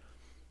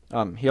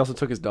 He also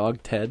took his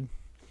dog, Ted.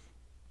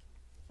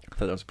 I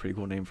thought that was a pretty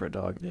cool name for a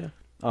dog. Yeah.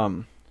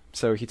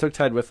 So he took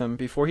Ted with him.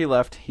 Before he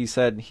left, he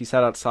said he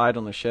sat outside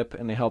on the ship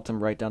and they helped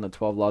him write down the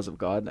 12 laws of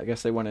God. I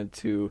guess they wanted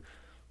to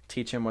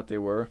teach him what they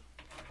were.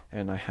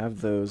 And I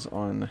have those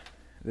on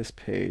this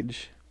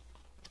page.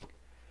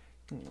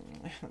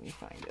 Let me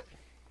find it.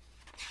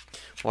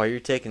 While you're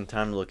taking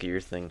time to look at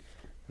your thing,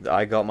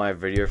 I got my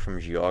video from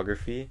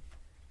Geography.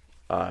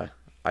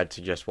 I'd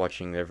suggest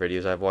watching their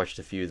videos. I've watched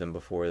a few of them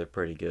before. They're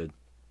pretty good.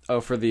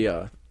 Oh, for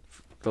the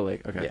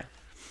lake. Okay. Yeah.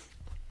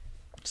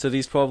 So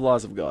these 12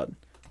 laws of God.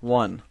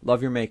 1.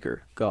 Love your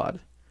maker, God.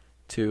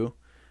 2.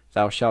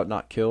 Thou shalt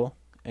not kill.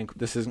 And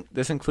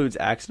this includes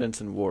accidents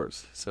and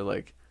wars. So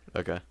like,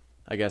 Okay.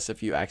 I guess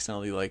if you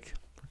accidentally like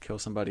kill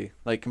somebody,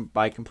 like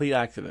by complete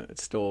accident,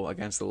 it's still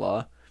against the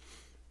law.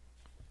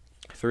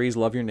 3 is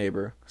love your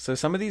neighbor. So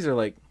some of these are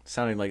like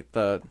sounding like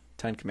the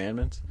 10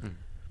 Commandments.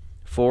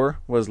 4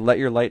 was let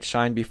your light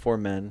shine before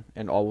men,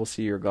 and all will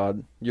see your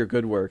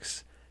good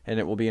works, and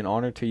it will be an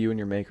honor to you and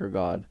your maker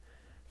God.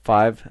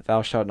 5,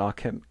 thou shalt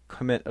not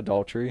commit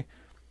adultery.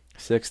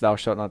 6, thou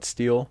shalt not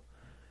steal.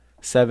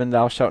 7,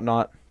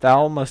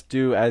 thou must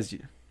do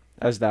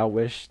as thou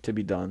wish to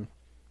be done.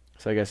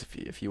 So I guess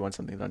if you want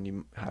something done,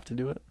 you have to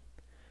do it.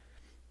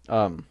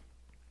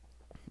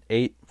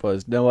 8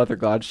 was no other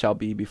God shall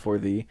be before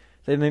thee.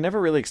 They never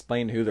really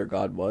explained who their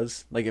God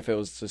was, like if it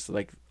was just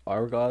like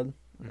our God,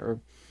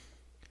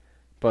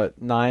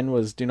 but 9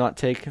 was do not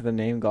take the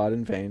name God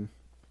in vain.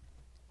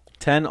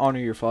 10, honor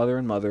your father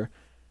and mother.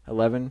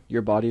 11,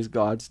 your body is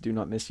God's. Do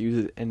not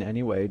misuse it in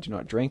any way. Do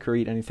not drink or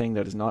eat anything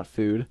that is not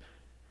food.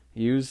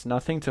 Use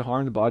nothing to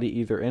harm the body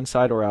either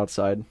inside or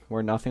outside.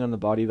 Wear nothing on the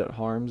body that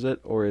harms it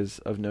or is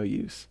of no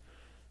use.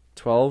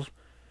 12,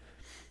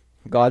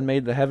 God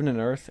made the heaven and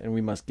earth, and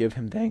we must give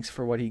him thanks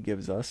for what he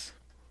gives us.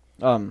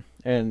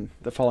 And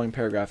the following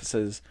paragraph, it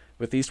says,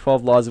 with these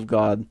 12 laws of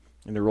God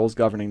and the rules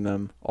governing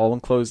them, all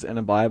enclosed in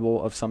a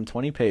Bible of some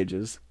 20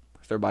 pages.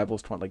 Their Bible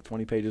is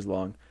 20 pages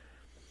long.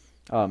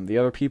 The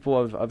other people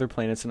of other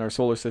planets in our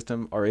solar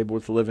system are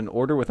able to live in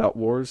order without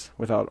wars,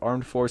 without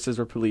armed forces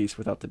or police,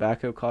 without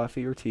tobacco,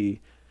 coffee, or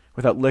tea,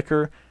 without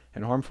liquor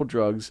and harmful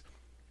drugs,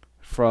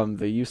 from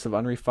the use of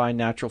unrefined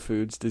natural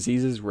foods,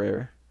 diseases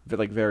rare,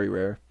 like very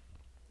rare,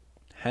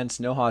 Hence,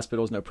 no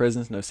hospitals, no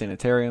prisons, no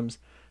sanitariums.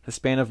 The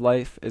span of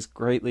life is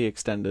greatly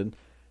extended.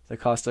 The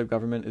cost of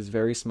government is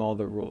very small.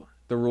 The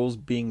rules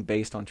being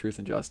based on truth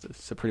and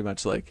justice. So pretty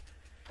much like,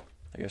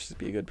 I guess just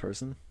be a good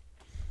person.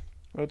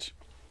 Which,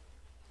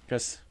 I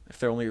guess if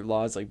their only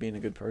law is like being a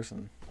good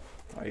person,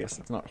 I guess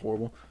that's not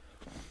horrible.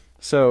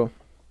 So,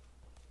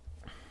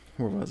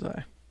 where was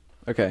I?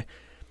 Okay,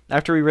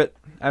 after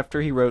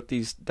he wrote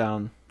these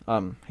down,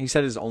 he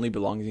said his only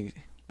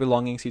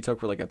belongings he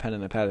took were like a pen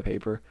and a pad of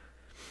paper.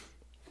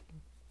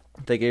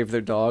 They gave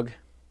their dog,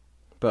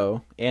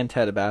 Bo, and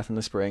Ted a bath in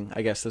the spring.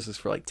 I guess this is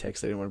for like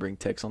ticks. They didn't want to bring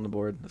ticks on the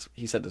board.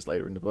 He said this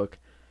later in the book.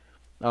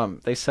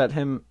 They set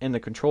him in the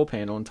control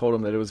panel and told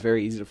him that it was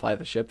very easy to fly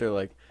the ship. They're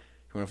like,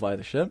 "You want to fly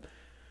the ship?"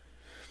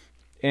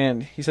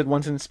 And he said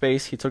once in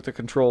space, he took the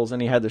controls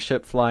and he had the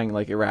ship flying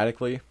like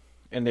erratically,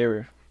 and they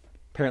were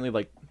apparently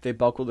like they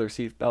buckled their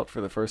seatbelt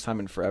for the first time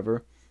in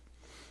forever.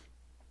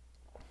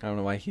 I don't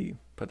know why he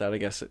put that. I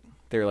guess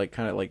they were like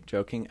kind of like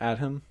joking at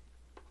him,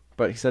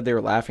 but he said they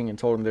were laughing and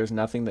told him there's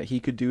nothing that he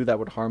could do that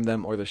would harm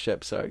them or the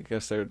ship. So I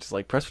guess they're just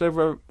like press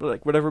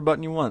whatever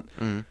button you want.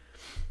 Mm-hmm.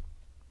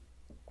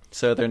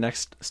 So their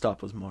next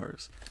stop was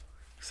Mars.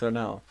 So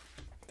now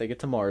they get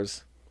to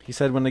Mars. He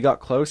said when they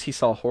got close, he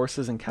saw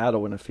horses and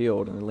cattle in a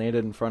field, and they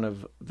landed in front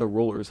of the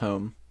ruler's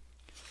home.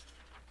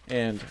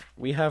 And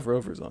we have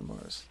rovers on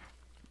Mars,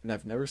 and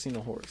I've never seen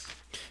a horse.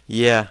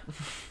 Yeah.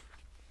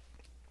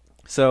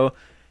 So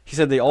he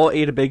said they all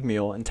ate a big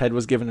meal, and Ted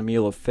was given a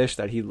meal of fish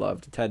that he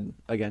loved. Ted,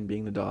 again,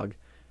 being the dog.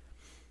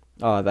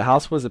 The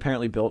house was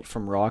apparently built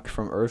from rock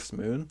from Earth's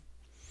moon.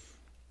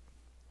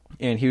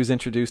 And he was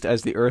introduced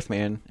as the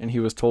Earthman, and he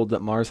was told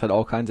that Mars had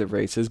all kinds of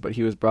races, but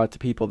he was brought to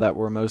people that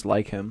were most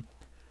like him.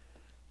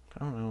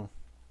 I don't know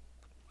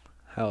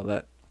how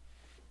that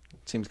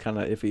seems kind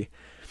of iffy.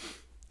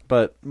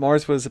 But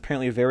Mars was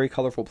apparently a very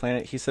colorful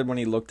planet. He said when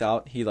he looked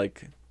out, he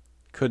like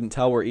couldn't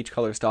tell where each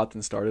color stopped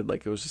and started.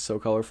 Like it was just so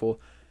colorful.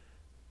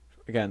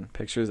 Again,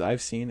 pictures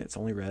I've seen, it's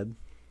only red.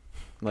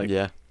 Like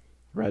yeah.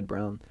 Red,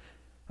 brown.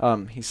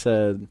 He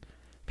said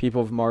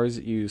people of Mars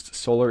used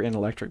solar and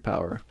electric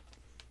power.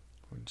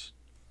 Which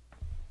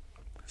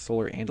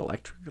solar and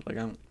electric? Like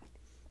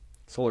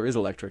solar is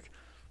electric.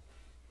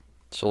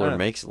 Solar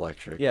makes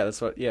electric. Yeah, that's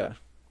what. Yeah,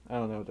 I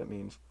don't know what that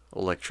means.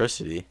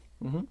 Electricity.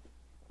 Mm-hmm.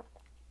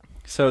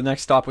 So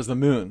next stop was the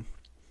moon.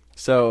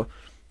 So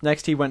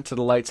next he went to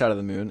the light side of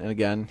the moon, and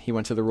again he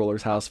went to the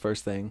ruler's house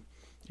first thing,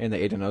 and they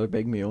ate another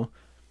big meal.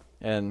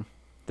 And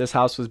this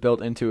house was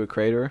built into a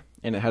crater,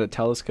 and it had a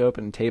telescope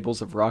and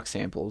tables of rock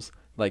samples,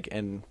 like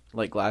in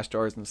like glass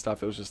jars and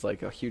stuff. It was just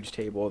like a huge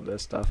table of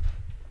this stuff.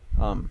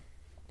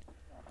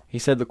 He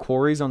said the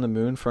quarries on the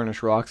moon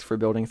furnish rocks for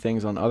building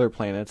things on other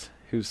planets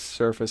whose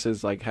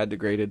surfaces like had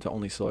degraded to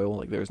only soil.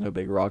 Like there was no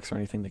big rocks or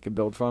anything they could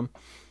build from.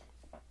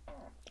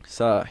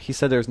 So he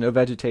said there's no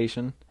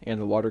vegetation,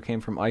 and the water came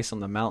from ice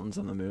on the mountains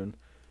on the moon.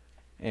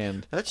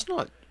 And that's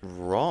not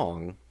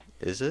wrong,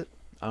 is it?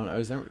 I don't know.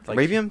 Is there like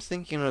maybe I'm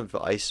thinking of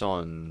ice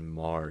on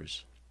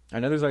Mars?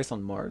 I know there's ice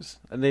on Mars,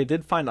 and they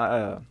did find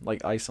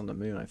like ice on the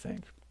moon, I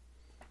think.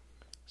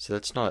 So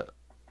that's not.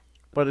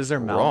 But is there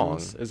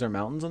mountains? Wrong. Is there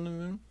mountains on the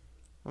moon?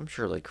 I'm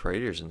sure like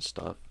craters and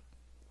stuff.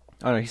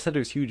 I don't know. He said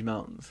there's huge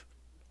mountains,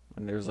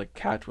 and there's like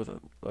capped with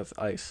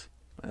ice.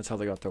 That's how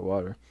they got their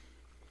water.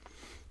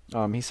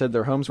 He said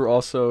their homes were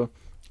also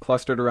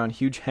clustered around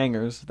huge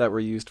hangars that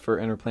were used for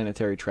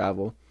interplanetary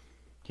travel.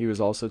 He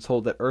was also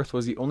told that Earth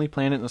was the only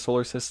planet in the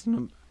solar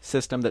system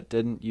that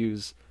didn't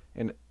use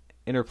an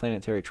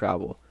interplanetary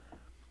travel.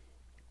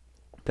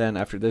 Then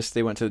after this,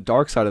 they went to the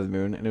dark side of the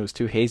moon, and it was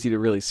too hazy to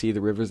really see the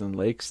rivers and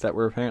lakes that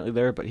were apparently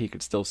there, but he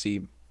could still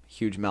see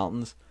huge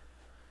mountains.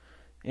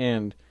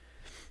 And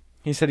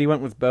he said he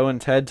went with Bo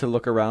and Ted to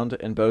look around,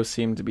 and Bo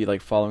seemed to be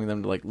like following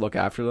them to like look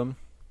after them.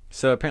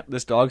 So apparently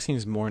this dog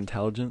seems more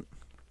intelligent.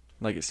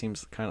 Like it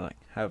seems kind of like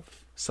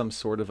have some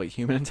sort of like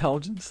human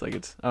intelligence. Like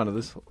it's, I don't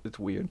know, it's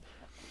weird.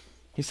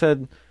 He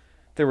said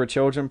there were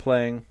children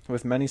playing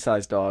with many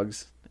sized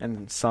dogs,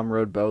 and some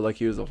rode Bo like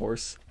he was a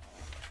horse.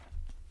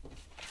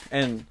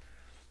 And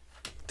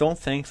don't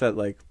think that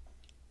like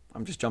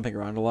I'm just jumping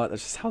around a lot.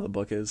 That's just how the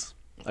book is.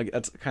 Like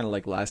that's kind of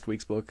like last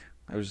week's book.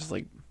 I was just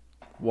like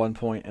one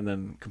point and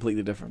then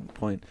completely different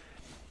point.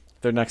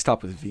 Their next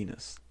stop was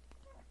Venus.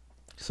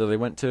 So they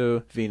went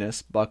to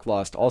Venus. Buck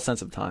lost all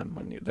sense of time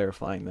when they were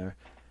flying there.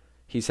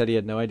 He said he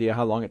had no idea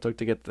how long it took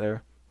to get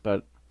there,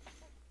 but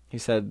he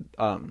said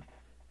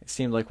it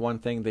seemed like one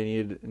thing they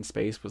needed in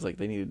space was like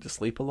they needed to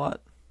sleep a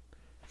lot.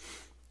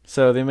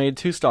 So they made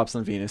 2 stops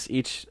on Venus,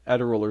 each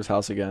at a ruler's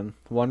house again.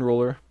 One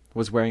ruler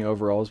was wearing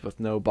overalls with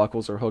no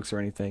buckles or hooks or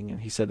anything,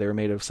 and he said they were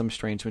made of some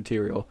strange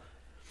material.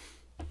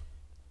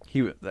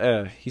 He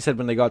said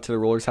when they got to the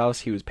ruler's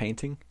house, he was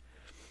painting.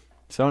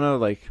 So I don't know,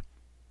 like,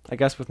 I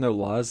guess with no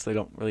laws, they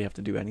don't really have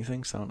to do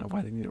anything, so I don't know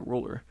why they need a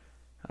ruler.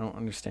 I don't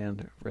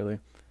understand, really.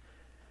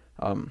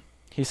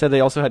 He said they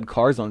also had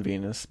cars on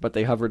Venus, but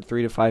they hovered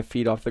 3 to 5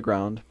 feet off the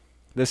ground.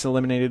 This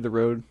eliminated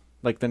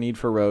the need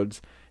for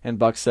roads, and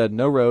Buck said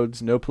no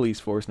roads, no police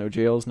force, no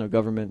jails, no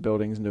government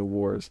buildings, no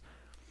wars.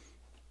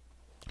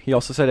 He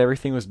also said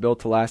everything was built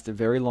to last a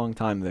very long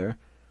time there.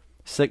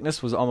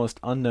 Sickness was almost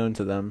unknown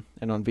to them,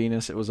 and on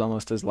Venus it was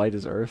almost as light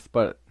as Earth,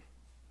 but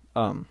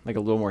like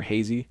a little more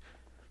hazy.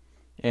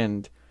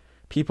 And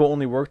people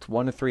only worked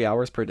 1 to 3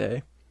 hours per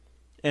day.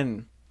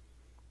 And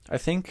I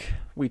think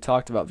we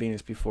talked about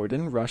Venus before.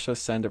 Didn't Russia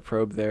send a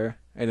probe there,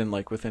 and then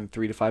like within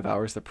 3 to 5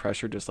 hours the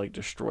pressure just like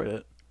destroyed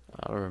it?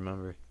 I don't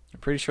remember. I'm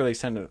pretty sure they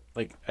sent it,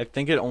 like, I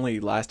think it only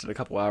lasted a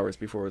couple hours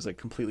before it was like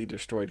completely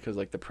destroyed because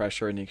like the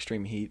pressure and the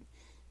extreme heat.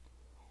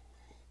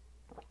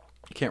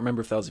 I can't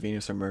remember if that was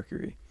Venus or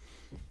Mercury.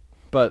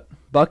 But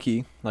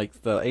Bucky,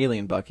 like the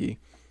alien Bucky,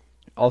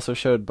 also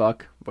showed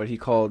Buck what he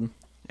called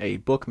a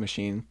book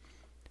machine.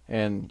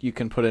 And you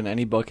can put in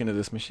any book into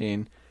this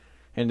machine,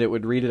 and it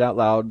would read it out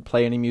loud,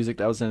 play any music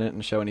that was in it,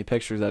 and show any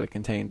pictures that it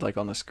contained, like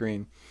on the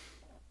screen.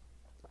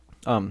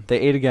 They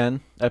ate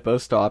again at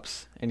both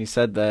stops, and he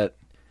said that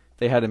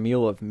they had a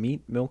meal of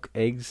meat, milk,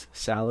 eggs,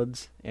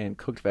 salads, and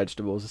cooked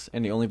vegetables,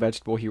 and the only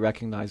vegetable he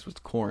recognized was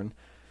corn.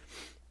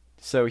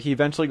 So he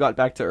eventually got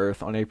back to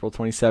Earth on April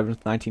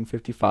 27th,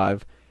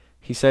 1955.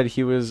 He said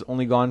he was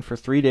only gone for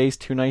 3 days,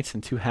 2 nights,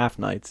 and 2 half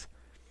nights.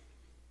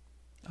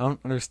 I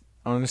don't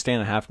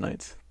understand the half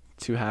nights.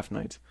 2 half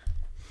nights.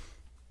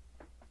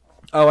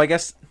 Oh, I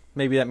guess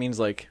maybe that means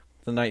like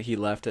the night he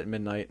left at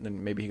midnight, and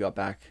then maybe he got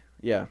back.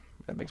 Yeah,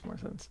 that makes more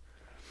sense.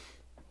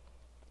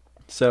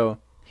 So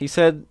he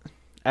said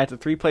at the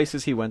 3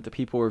 places he went, the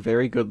people were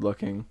very good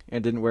looking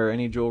and didn't wear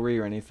any jewelry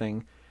or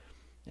anything,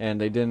 and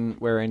they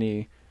didn't wear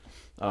any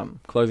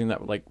clothing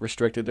that like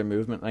restricted their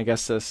movement. And I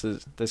guess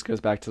this goes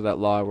back to that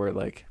law where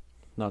like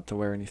not to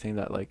wear anything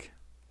that like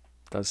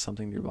does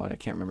something to your body. I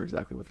can't remember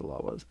exactly what the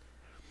law was.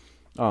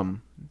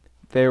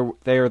 They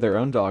are their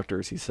own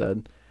doctors, he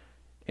said,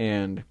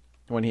 and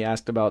when he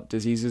asked about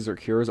diseases or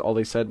cures, all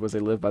they said was they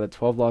live by the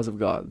 12 laws of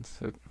God.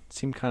 So it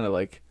seemed kind of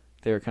like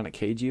they were kind of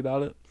cagey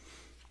about it.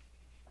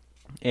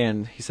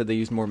 And he said they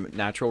used more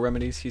natural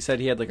remedies. He said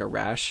he had like a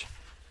rash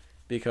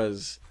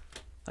because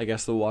I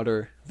guess the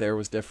water there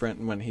was different,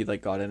 and when he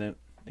like got in it,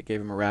 it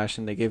gave him a rash,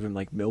 and they gave him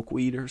like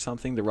milkweed or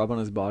something to rub on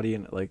his body,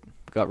 and it like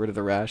got rid of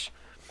the rash.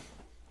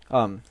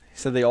 He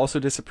said they also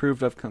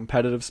disapproved of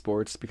competitive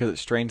sports because it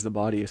strains the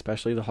body,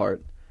 especially the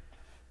heart.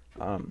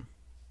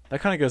 That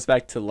kind of goes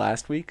back to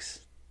last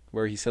week's,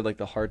 where he said like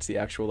the heart's the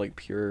actual like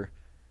pure,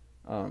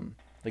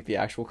 like the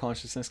actual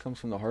consciousness comes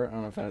from the heart. I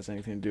don't know if that has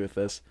anything to do with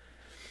this.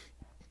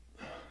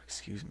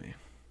 Excuse me.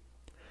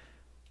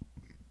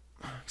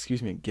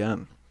 Excuse me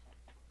again.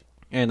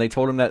 And they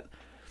told him that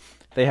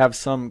they have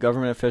some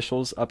government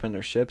officials up in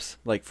their ships,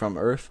 like from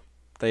Earth,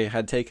 they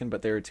had taken,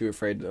 but they were too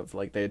afraid of,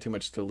 like, they had too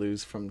much to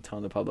lose from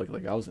telling the public,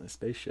 like, I was in a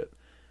spaceship.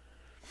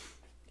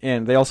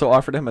 And they also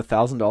offered him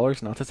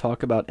 $1,000 not to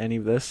talk about any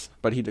of this,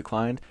 but he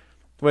declined,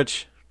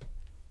 which,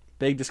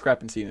 big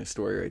discrepancy in his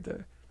story right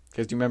there.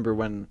 Because do you remember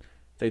when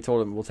they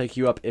told him, we'll take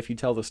you up if you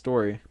tell the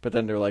story, but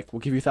then they're like, we'll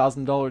give you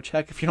 $1,000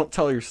 check if you don't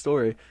tell your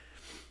story.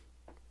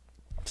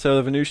 So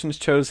the Venusians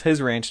chose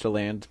his ranch to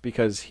land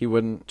because he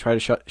wouldn't try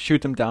to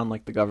shoot them down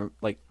like the government,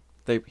 like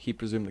he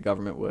presumed the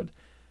government would.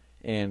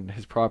 And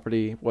his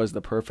property was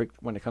the perfect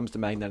when it comes to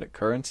magnetic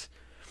currents.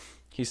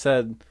 He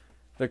said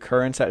the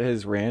currents at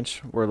his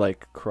ranch were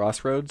like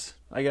crossroads,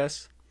 I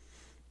guess.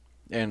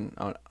 And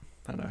I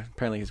don't know.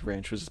 Apparently his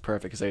ranch was just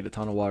perfect because they had a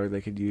ton of water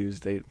they could use.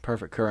 They had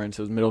perfect currents.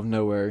 It was middle of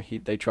nowhere.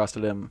 They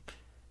trusted him.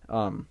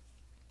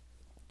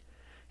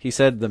 He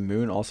said the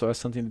moon also has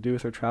something to do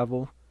with their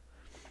travel,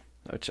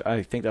 which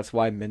I think that's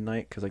why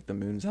midnight, because like the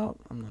moon's out.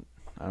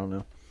 I don't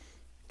know.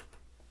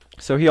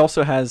 So he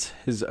also has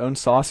his own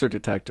saucer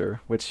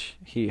detector, which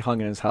he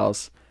hung in his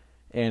house,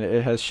 and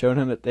it has shown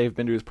him that they've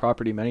been to his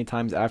property many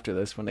times after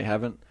this when they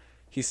haven't.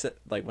 He said,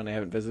 like, when they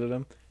haven't visited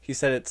him. He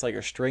said it's like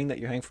a string that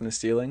you hang from the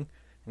ceiling,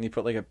 and you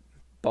put like a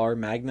bar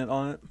magnet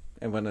on it,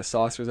 and when the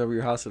saucer's over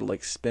your house, it'll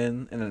like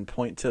spin and then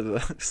point to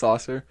the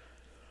saucer.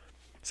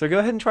 So go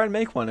ahead and try to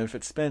make one. If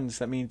it spins,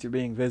 that means you're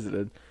being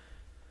visited.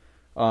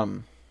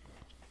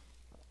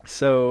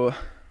 So,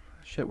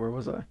 shit, where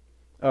was I?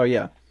 Oh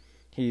yeah,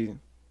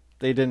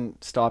 they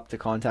didn't stop to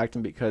contact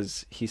him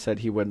because he said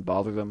he wouldn't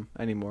bother them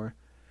anymore.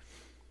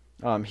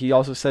 He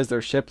also says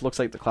their ship looks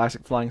like the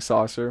classic flying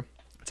saucer.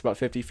 It's about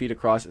 50 feet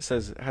across. It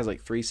says it has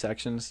like 3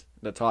 sections,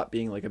 the top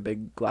being like a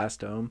big glass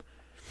dome.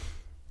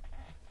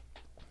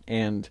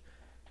 And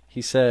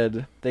he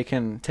said they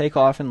can take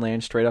off and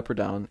land straight up or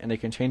down, and they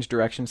can change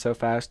direction so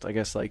fast. I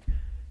guess like,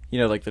 you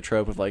know, like the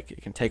trope of like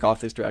it can take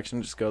off this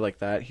direction, just go like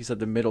that. He said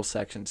the middle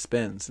section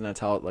spins, and that's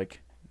how it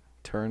like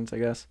turns, I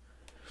guess.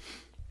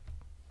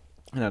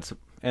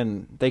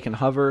 And they can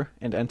hover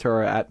and enter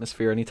our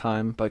atmosphere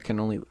anytime, but can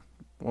only,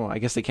 well, I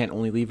guess they can't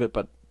only leave it,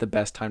 but the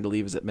best time to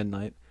leave is at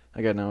midnight.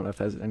 I don't know if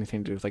that has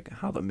anything to do with like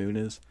how the moon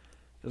is.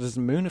 Does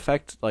the moon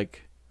affect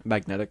like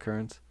magnetic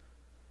currents?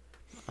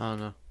 I don't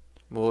know.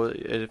 Well,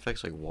 it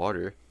affects like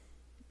water.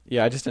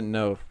 Yeah, I just didn't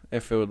know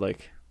if it would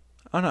like,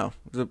 I don't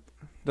know. It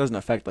doesn't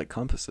affect like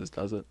compasses,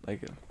 does it?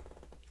 Like,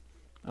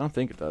 I don't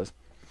think it does.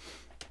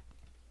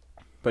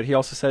 But he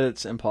also said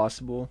it's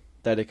impossible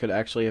that it could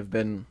actually have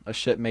been a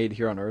ship made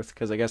here on Earth,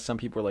 because I guess some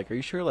people are like, are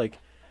you sure like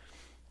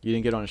you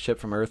didn't get on a ship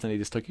from Earth and he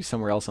just took you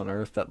somewhere else on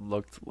Earth that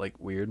looked like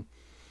weird.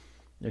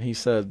 And he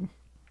said,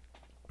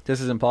 this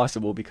is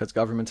impossible because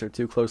governments are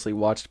too closely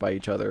watched by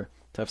each other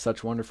to have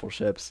such wonderful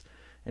ships,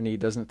 and he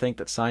doesn't think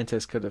that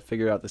scientists could have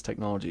figured out this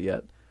technology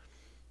yet.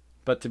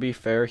 But to be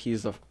fair,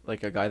 he's a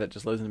guy that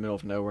just lives in the middle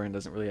of nowhere and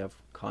doesn't really have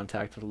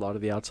contact with a lot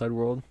of the outside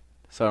world.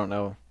 So I don't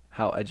know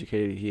how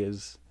educated he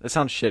is. It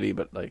sounds shitty,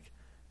 but like,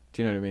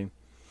 do you know what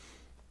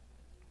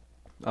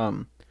I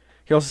mean?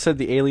 He also said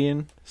the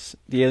alien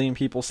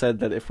people said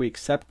that if we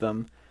accept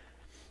them,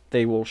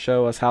 they will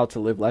show us how to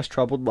live less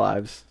troubled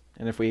lives,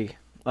 and if we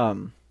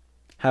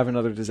have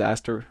another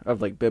disaster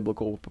of like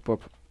biblical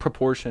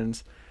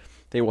proportions,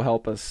 they will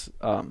help us.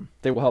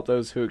 They will help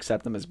those who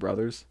accept them as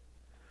brothers.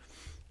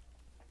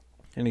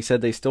 And he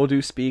said they still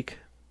do speak,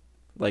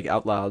 like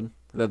out loud,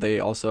 that they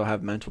also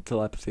have mental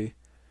telepathy,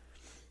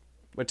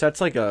 which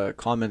that's like a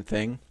common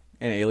thing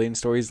in alien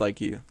stories.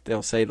 Like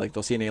they'll say like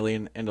they'll see an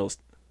alien and the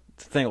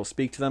thing will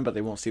speak to them, but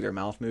they won't see their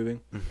mouth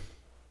moving. Mm-hmm.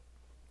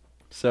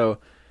 So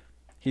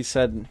he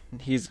said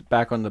he's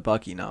back on the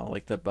Bucky now,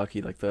 like the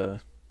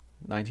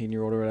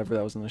 19-year-old or whatever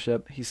that was on the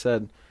ship. He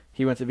said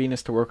he went to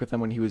Venus to work with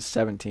them when he was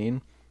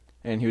 17,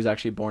 and he was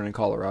actually born in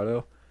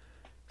Colorado.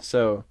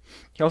 So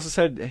he also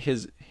said I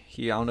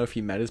don't know if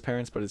he met his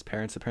parents, but his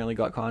parents apparently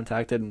got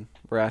contacted and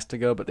were asked to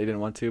go, but they didn't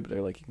want to. But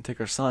they're like, you can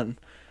take our son.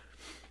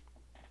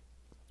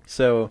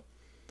 So,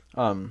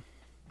 when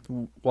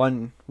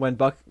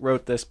Buck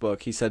wrote this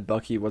book, he said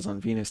Bucky was on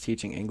Venus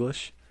teaching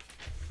English,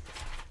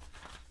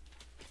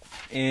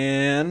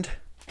 and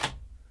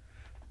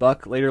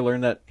Buck later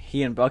learned that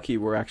he and Bucky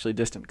were actually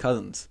distant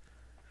cousins.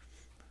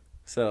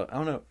 So I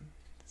don't know.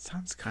 It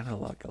sounds kind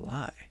of like a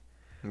lie.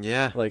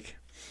 Yeah. Like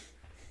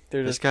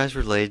this guy's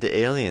related to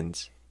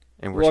aliens,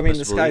 and we're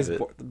supposed to believe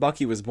it.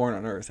 Bucky was born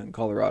on Earth in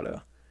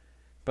Colorado,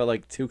 but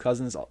like two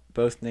cousins,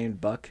 both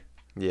named Buck.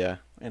 Yeah.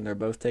 And they're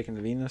both taken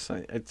to Venus.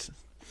 I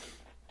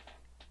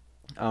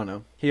don't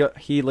know.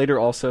 He later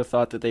also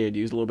thought that they had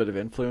used a little bit of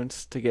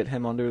influence to get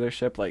him onto their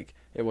ship. Like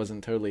it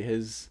wasn't totally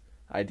his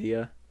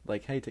idea.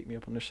 Like, hey, take me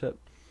up on the ship.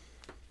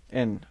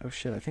 And oh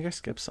shit, I think I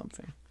skipped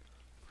something.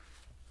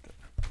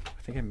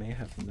 I think I may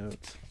have the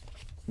notes.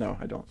 No,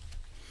 I don't.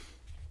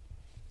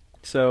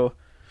 So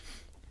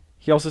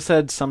he also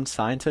said some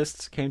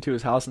scientists came to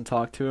his house and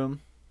talked to him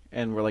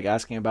and were like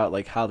asking about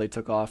like how they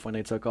took off, when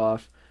they took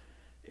off.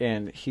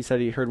 And he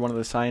said he heard one of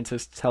the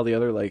scientists tell the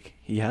other like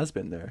he has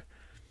been there.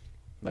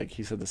 Like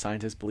he said the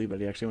scientists believe that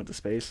he actually went to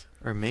space.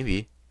 Or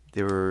maybe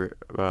they were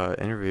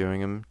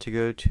interviewing him to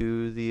go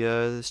to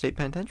the state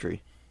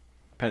penitentiary.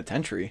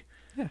 Penitentiary?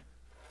 Yeah.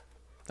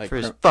 Like for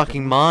his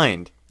fucking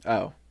mind.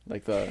 Oh,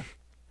 like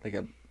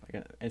an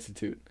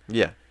institute.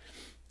 Yeah.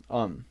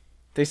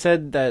 They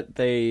said that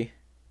they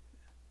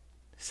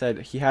said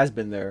he has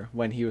been there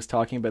when he was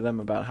talking about them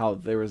about how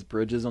there was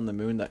bridges on the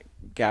moon that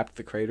gapped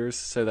the craters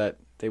so that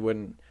they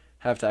wouldn't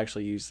have to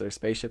actually use their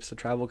spaceships to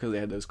travel because they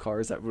had those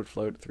cars that would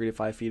float 3 to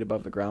 5 feet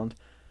above the ground.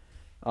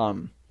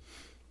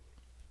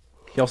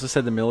 He also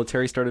said the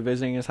military started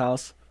visiting his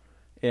house,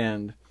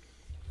 and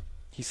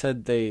he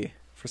said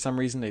for some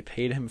reason they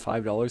paid him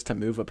 $5 to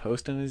move a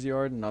post in his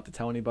yard and not to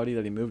tell anybody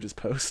that he moved his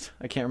post.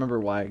 I can't remember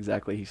why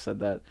exactly he said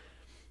that,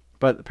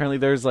 but apparently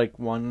there's like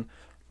one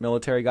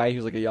military guy. He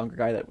was like a younger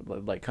guy that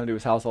would like come to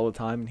his house all the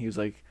time, and he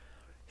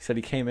said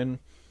he came in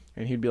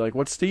and he'd be like,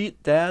 "What's to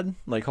eat, Dad?"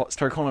 Like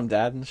start calling him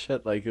Dad and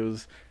shit. Like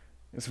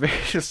it's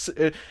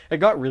very it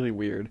got really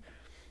weird.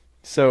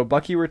 So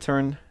Bucky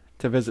returned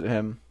to visit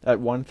him at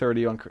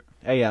 1:30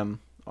 a.m.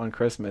 on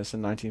Christmas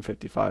in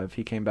 1955.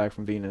 He came back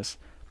from Venus,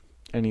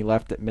 and he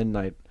left at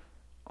midnight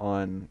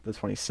on the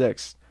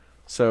 26th.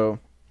 So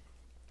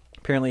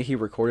apparently he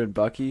recorded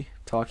Bucky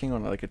talking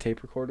on like a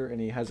tape recorder, and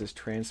he has his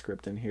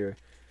transcript in here.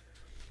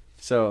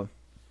 So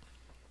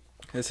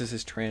this is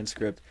his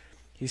transcript.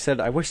 He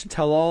said, "I wish to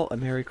tell all a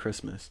Merry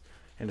Christmas,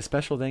 and a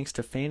special thanks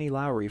to Fanny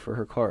Lowry for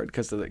her card,"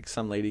 because like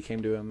some lady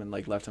came to him and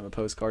like left him a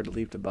postcard to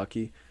leave to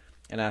Bucky,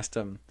 and asked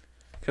him,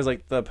 because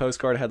like the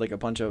postcard had like a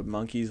bunch of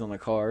monkeys on the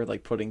car,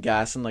 like putting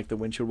gas in like the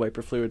windshield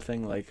wiper fluid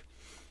thing, like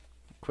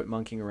 "quit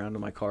monkeying around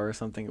in my car" or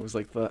something. It was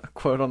like the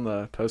quote on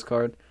the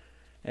postcard,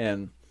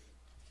 and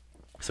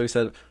so he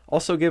said,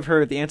 "Also give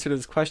her the answer to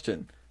this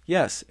question.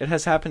 Yes, it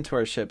has happened to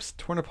our ships,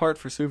 torn apart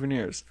for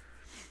souvenirs.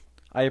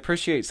 I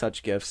appreciate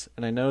such gifts,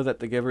 and I know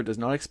that the giver does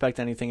not expect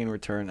anything in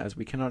return, as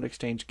we cannot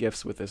exchange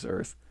gifts with this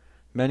earth.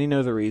 Many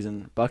know the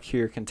reason. Buck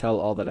here can tell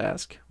all that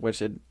ask,"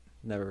 which it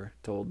never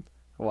told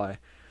why.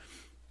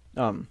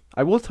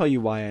 "I will tell you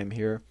why I am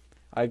here.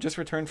 I have just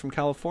returned from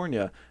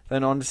California,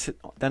 then on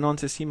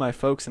to see my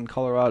folks in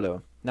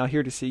Colorado. Now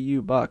here to see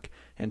you, Buck,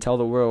 and tell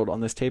the world on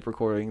this tape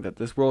recording that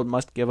this world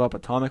must give up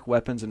atomic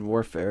weapons and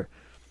warfare.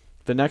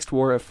 The next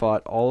war, if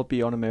fought, will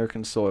be on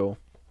American soil.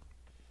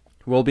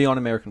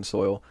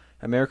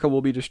 America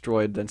will be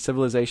destroyed, then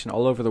civilization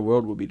all over the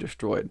world will be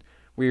destroyed.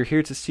 We are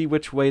here to see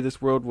which way this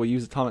world will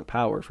use atomic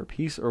power, for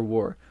peace or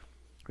war.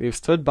 We have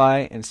stood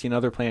by and seen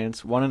other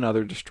planets, one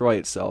another, destroy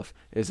itself.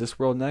 Is this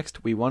world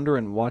next? We wonder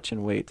and watch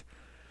and wait."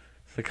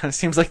 So it kind of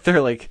seems like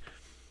they're like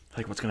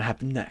what's going to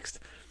happen next?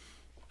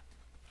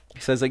 He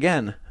says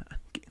again,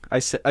 I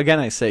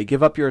say,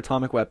 give up your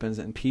atomic weapons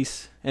and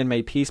peace, and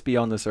may peace be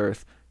on this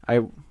earth.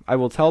 I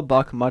will tell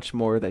Buck much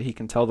more that he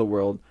can tell the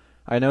world.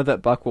 I know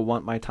that Buck will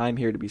want my time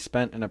here to be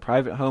spent in a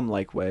private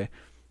home-like way,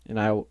 and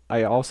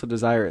I also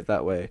desire it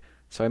that way.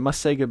 So I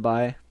must say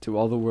goodbye to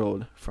all the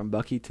world, from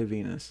Bucky to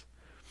Venus.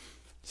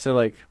 So,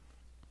 like,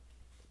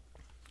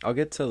 I'll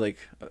get to, like,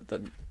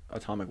 the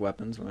atomic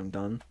weapons when I'm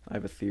done. I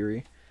have a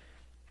theory.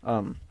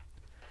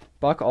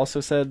 Buck also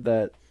said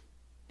that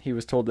he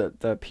was told that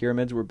the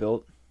pyramids were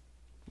built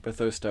with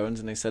those stones,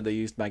 and they said they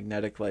used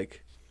magnetic,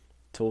 like,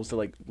 tools to,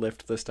 like,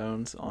 lift the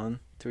stones on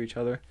to each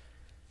other.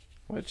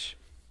 Which,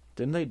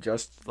 didn't they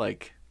just,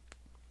 like,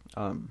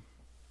 what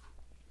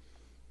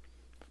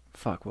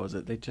was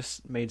it? They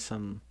just made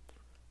some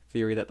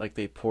theory that, like,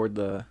 they poured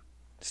the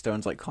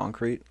stones like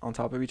concrete on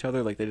top of each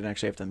other, like they didn't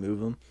actually have to move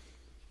them.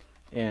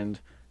 And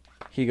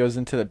he goes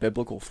into the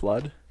biblical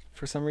flood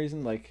for some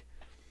reason. Like,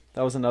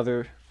 that was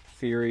another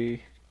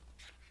theory.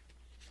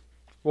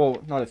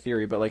 Well, not a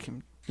theory, but, like,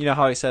 you know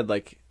how I said,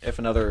 like, if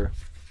another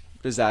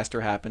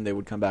disaster happened, they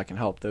would come back and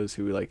help those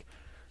who, like,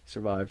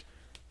 survived.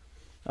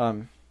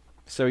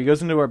 So he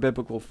goes into our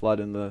biblical flood,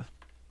 and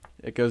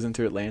it goes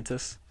into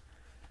Atlantis.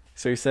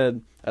 So he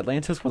said,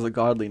 Atlantis was a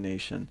godly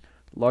nation,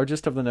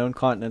 largest of the known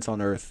continents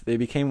on earth. They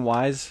became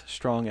wise,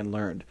 strong, and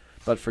learned,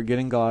 but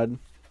forgetting God,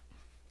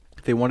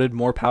 they wanted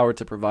more power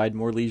to provide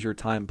more leisure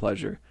time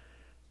pleasure.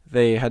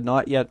 They had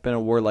not yet been a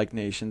warlike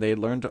nation. They had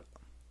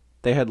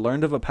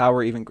learned of a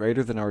power even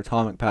greater than our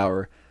atomic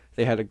power.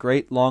 They had a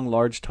great, long,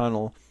 large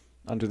tunnel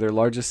under their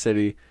largest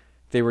city.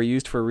 They were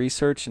used for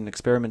research and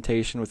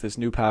experimentation with this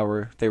new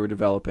power they were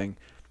developing.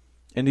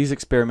 In these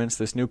experiments,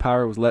 this new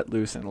power was let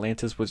loose and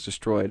Atlantis was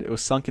destroyed. It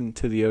was sunk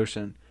into the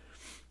ocean.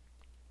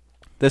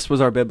 This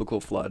was our biblical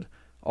flood.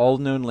 All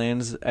known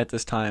lands at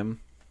this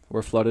time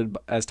were flooded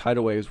as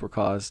tidal waves were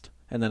caused,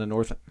 and then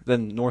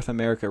North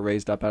America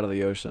raised up out of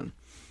the ocean.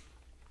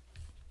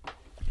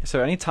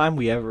 So anytime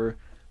I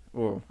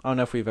don't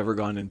know if we've ever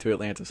gone into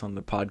Atlantis on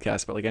the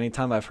podcast, but, like,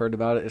 anytime I've heard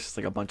about it, it's just,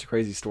 like, a bunch of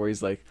crazy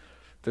stories. Like,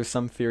 there's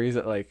some theories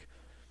that, like,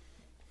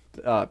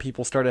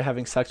 people started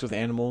having sex with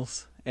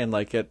animals, and,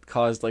 like, it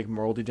caused, like,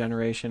 moral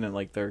degeneration, and,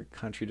 like, their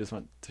country just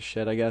went to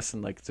shit, I guess,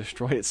 and, like,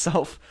 destroyed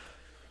itself.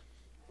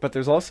 But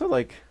there's also,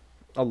 like,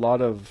 a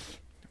lot of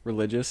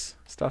religious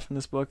stuff in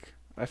this book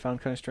I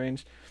found kind of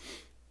strange.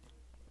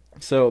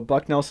 So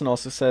Buck Nelson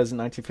also says in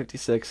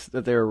 1956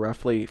 that there are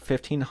roughly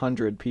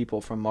 1,500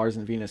 people from Mars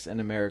and Venus in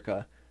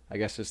America. I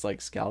guess just,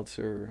 like, scouts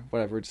or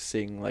whatever, just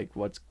seeing, like,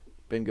 what's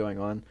been going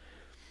on.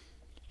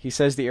 He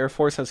says the Air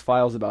Force has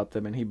files about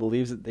them, and he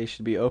believes that they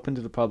should be open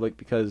to the public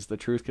because the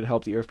truth could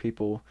help the Earth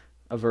people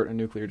avert a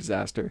nuclear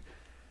disaster.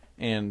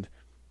 And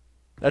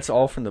that's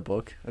all from the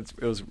book.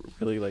 It was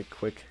really, like,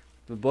 quick.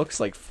 The book's,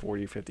 like,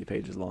 40, 50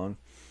 pages long.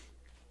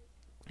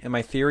 And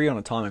my theory on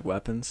atomic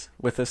weapons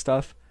with this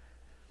stuff,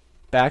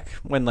 back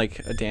when, like,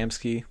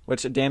 Adamski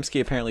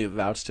apparently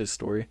vouched his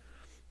story,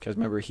 because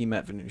remember, he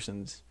met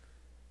Venusians.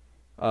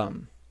 I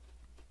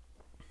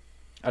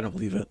don't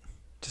believe it,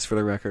 just for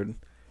the record.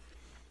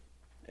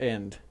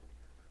 And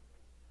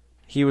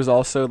he was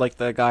also, like,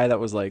 the guy that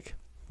was like,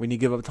 we need to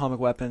give up atomic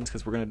weapons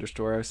because we're going to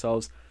destroy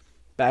ourselves.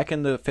 Back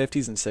in the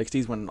 50s and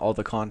 60s, when all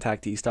the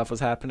contactee stuff was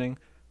happening,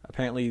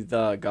 apparently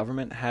the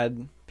government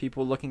had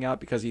people looking out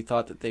because he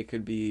thought that they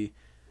could be,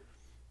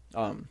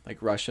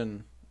 like,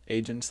 Russian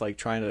agents, like,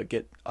 trying to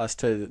get us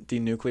to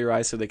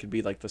denuclearize so they could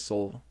be, like, the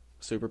sole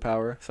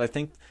superpower. So I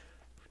think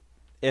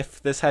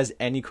if this has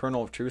any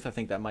kernel of truth, I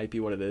think that might be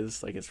what it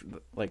is. Like, it's,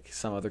 like,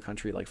 some other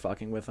country, like,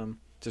 fucking with them.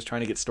 Just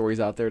trying to get stories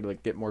out there to,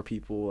 like, get more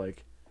people,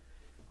 like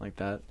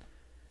that.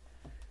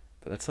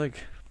 But that's,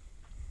 like,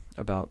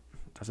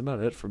 that's about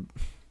it for...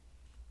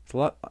 It's a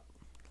lot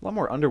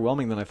more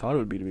underwhelming than I thought it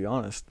would be, to be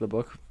honest. The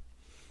book,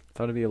 I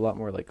thought it'd be a lot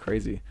more, like,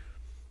 crazy.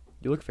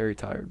 You look very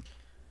tired.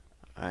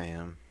 I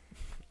am.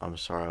 I'm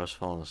sorry, I was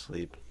falling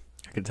asleep.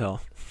 I could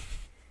tell.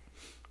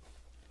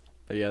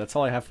 But yeah, that's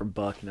all I have for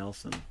Buck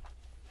Nelson.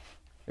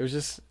 It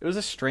was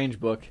a strange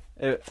book.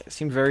 It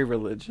seemed very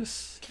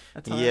religious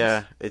at times.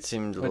 Yeah, it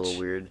seemed a little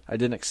weird. I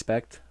didn't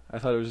expect. I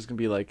thought it was just going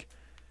to be like...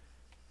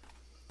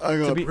 I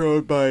got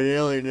probed by an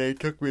alien and they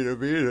took me to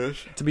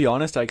Venus. To be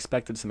honest, I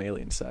expected some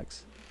alien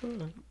sex.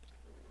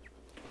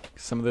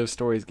 Some of those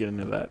stories get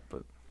into that,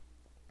 but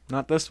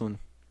not this one.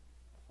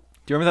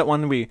 Do you remember that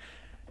one we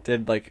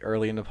did, like,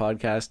 early in the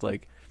podcast?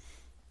 Like,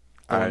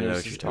 I know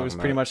what you're talking about. It was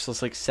pretty much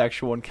just, like,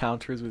 sexual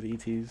encounters with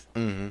ETs.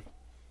 Mm-hmm.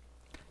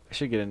 I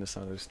should get into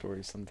some of those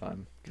stories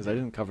sometime, because I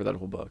didn't cover that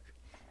whole book.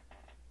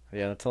 But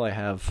yeah, that's all I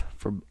have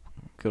for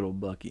good old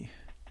Bucky.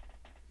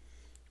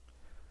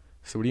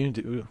 So what are you going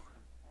to do?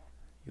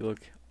 You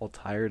look all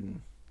tired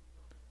and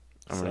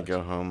I'm going to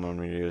go home, I'm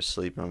going to go to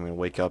sleep, and I'm going to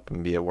wake up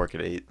and be at work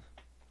at 8.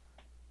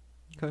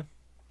 Okay.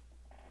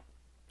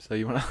 So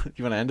you want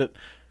to end it?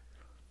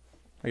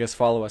 I guess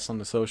follow us on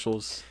the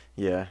socials.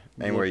 Yeah,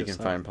 anywhere you can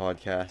find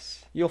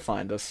podcasts. You'll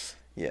find us.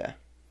 Yeah.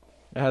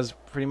 It has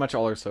pretty much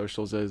all our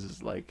socials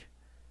is like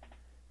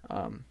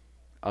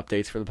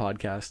updates for the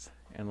podcast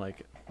and,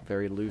 like,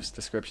 very loose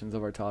descriptions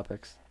of our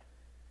topics.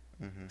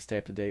 Mm-hmm. Stay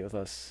up to date with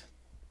us.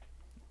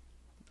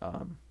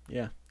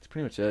 Yeah, that's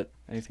pretty much it.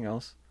 Anything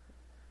else?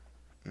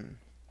 Mm.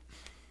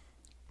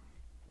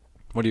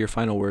 What are your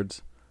final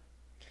words?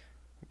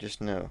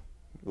 Just know,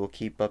 we'll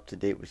keep up to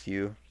date with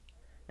you,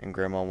 and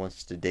Grandma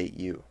wants to date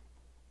you.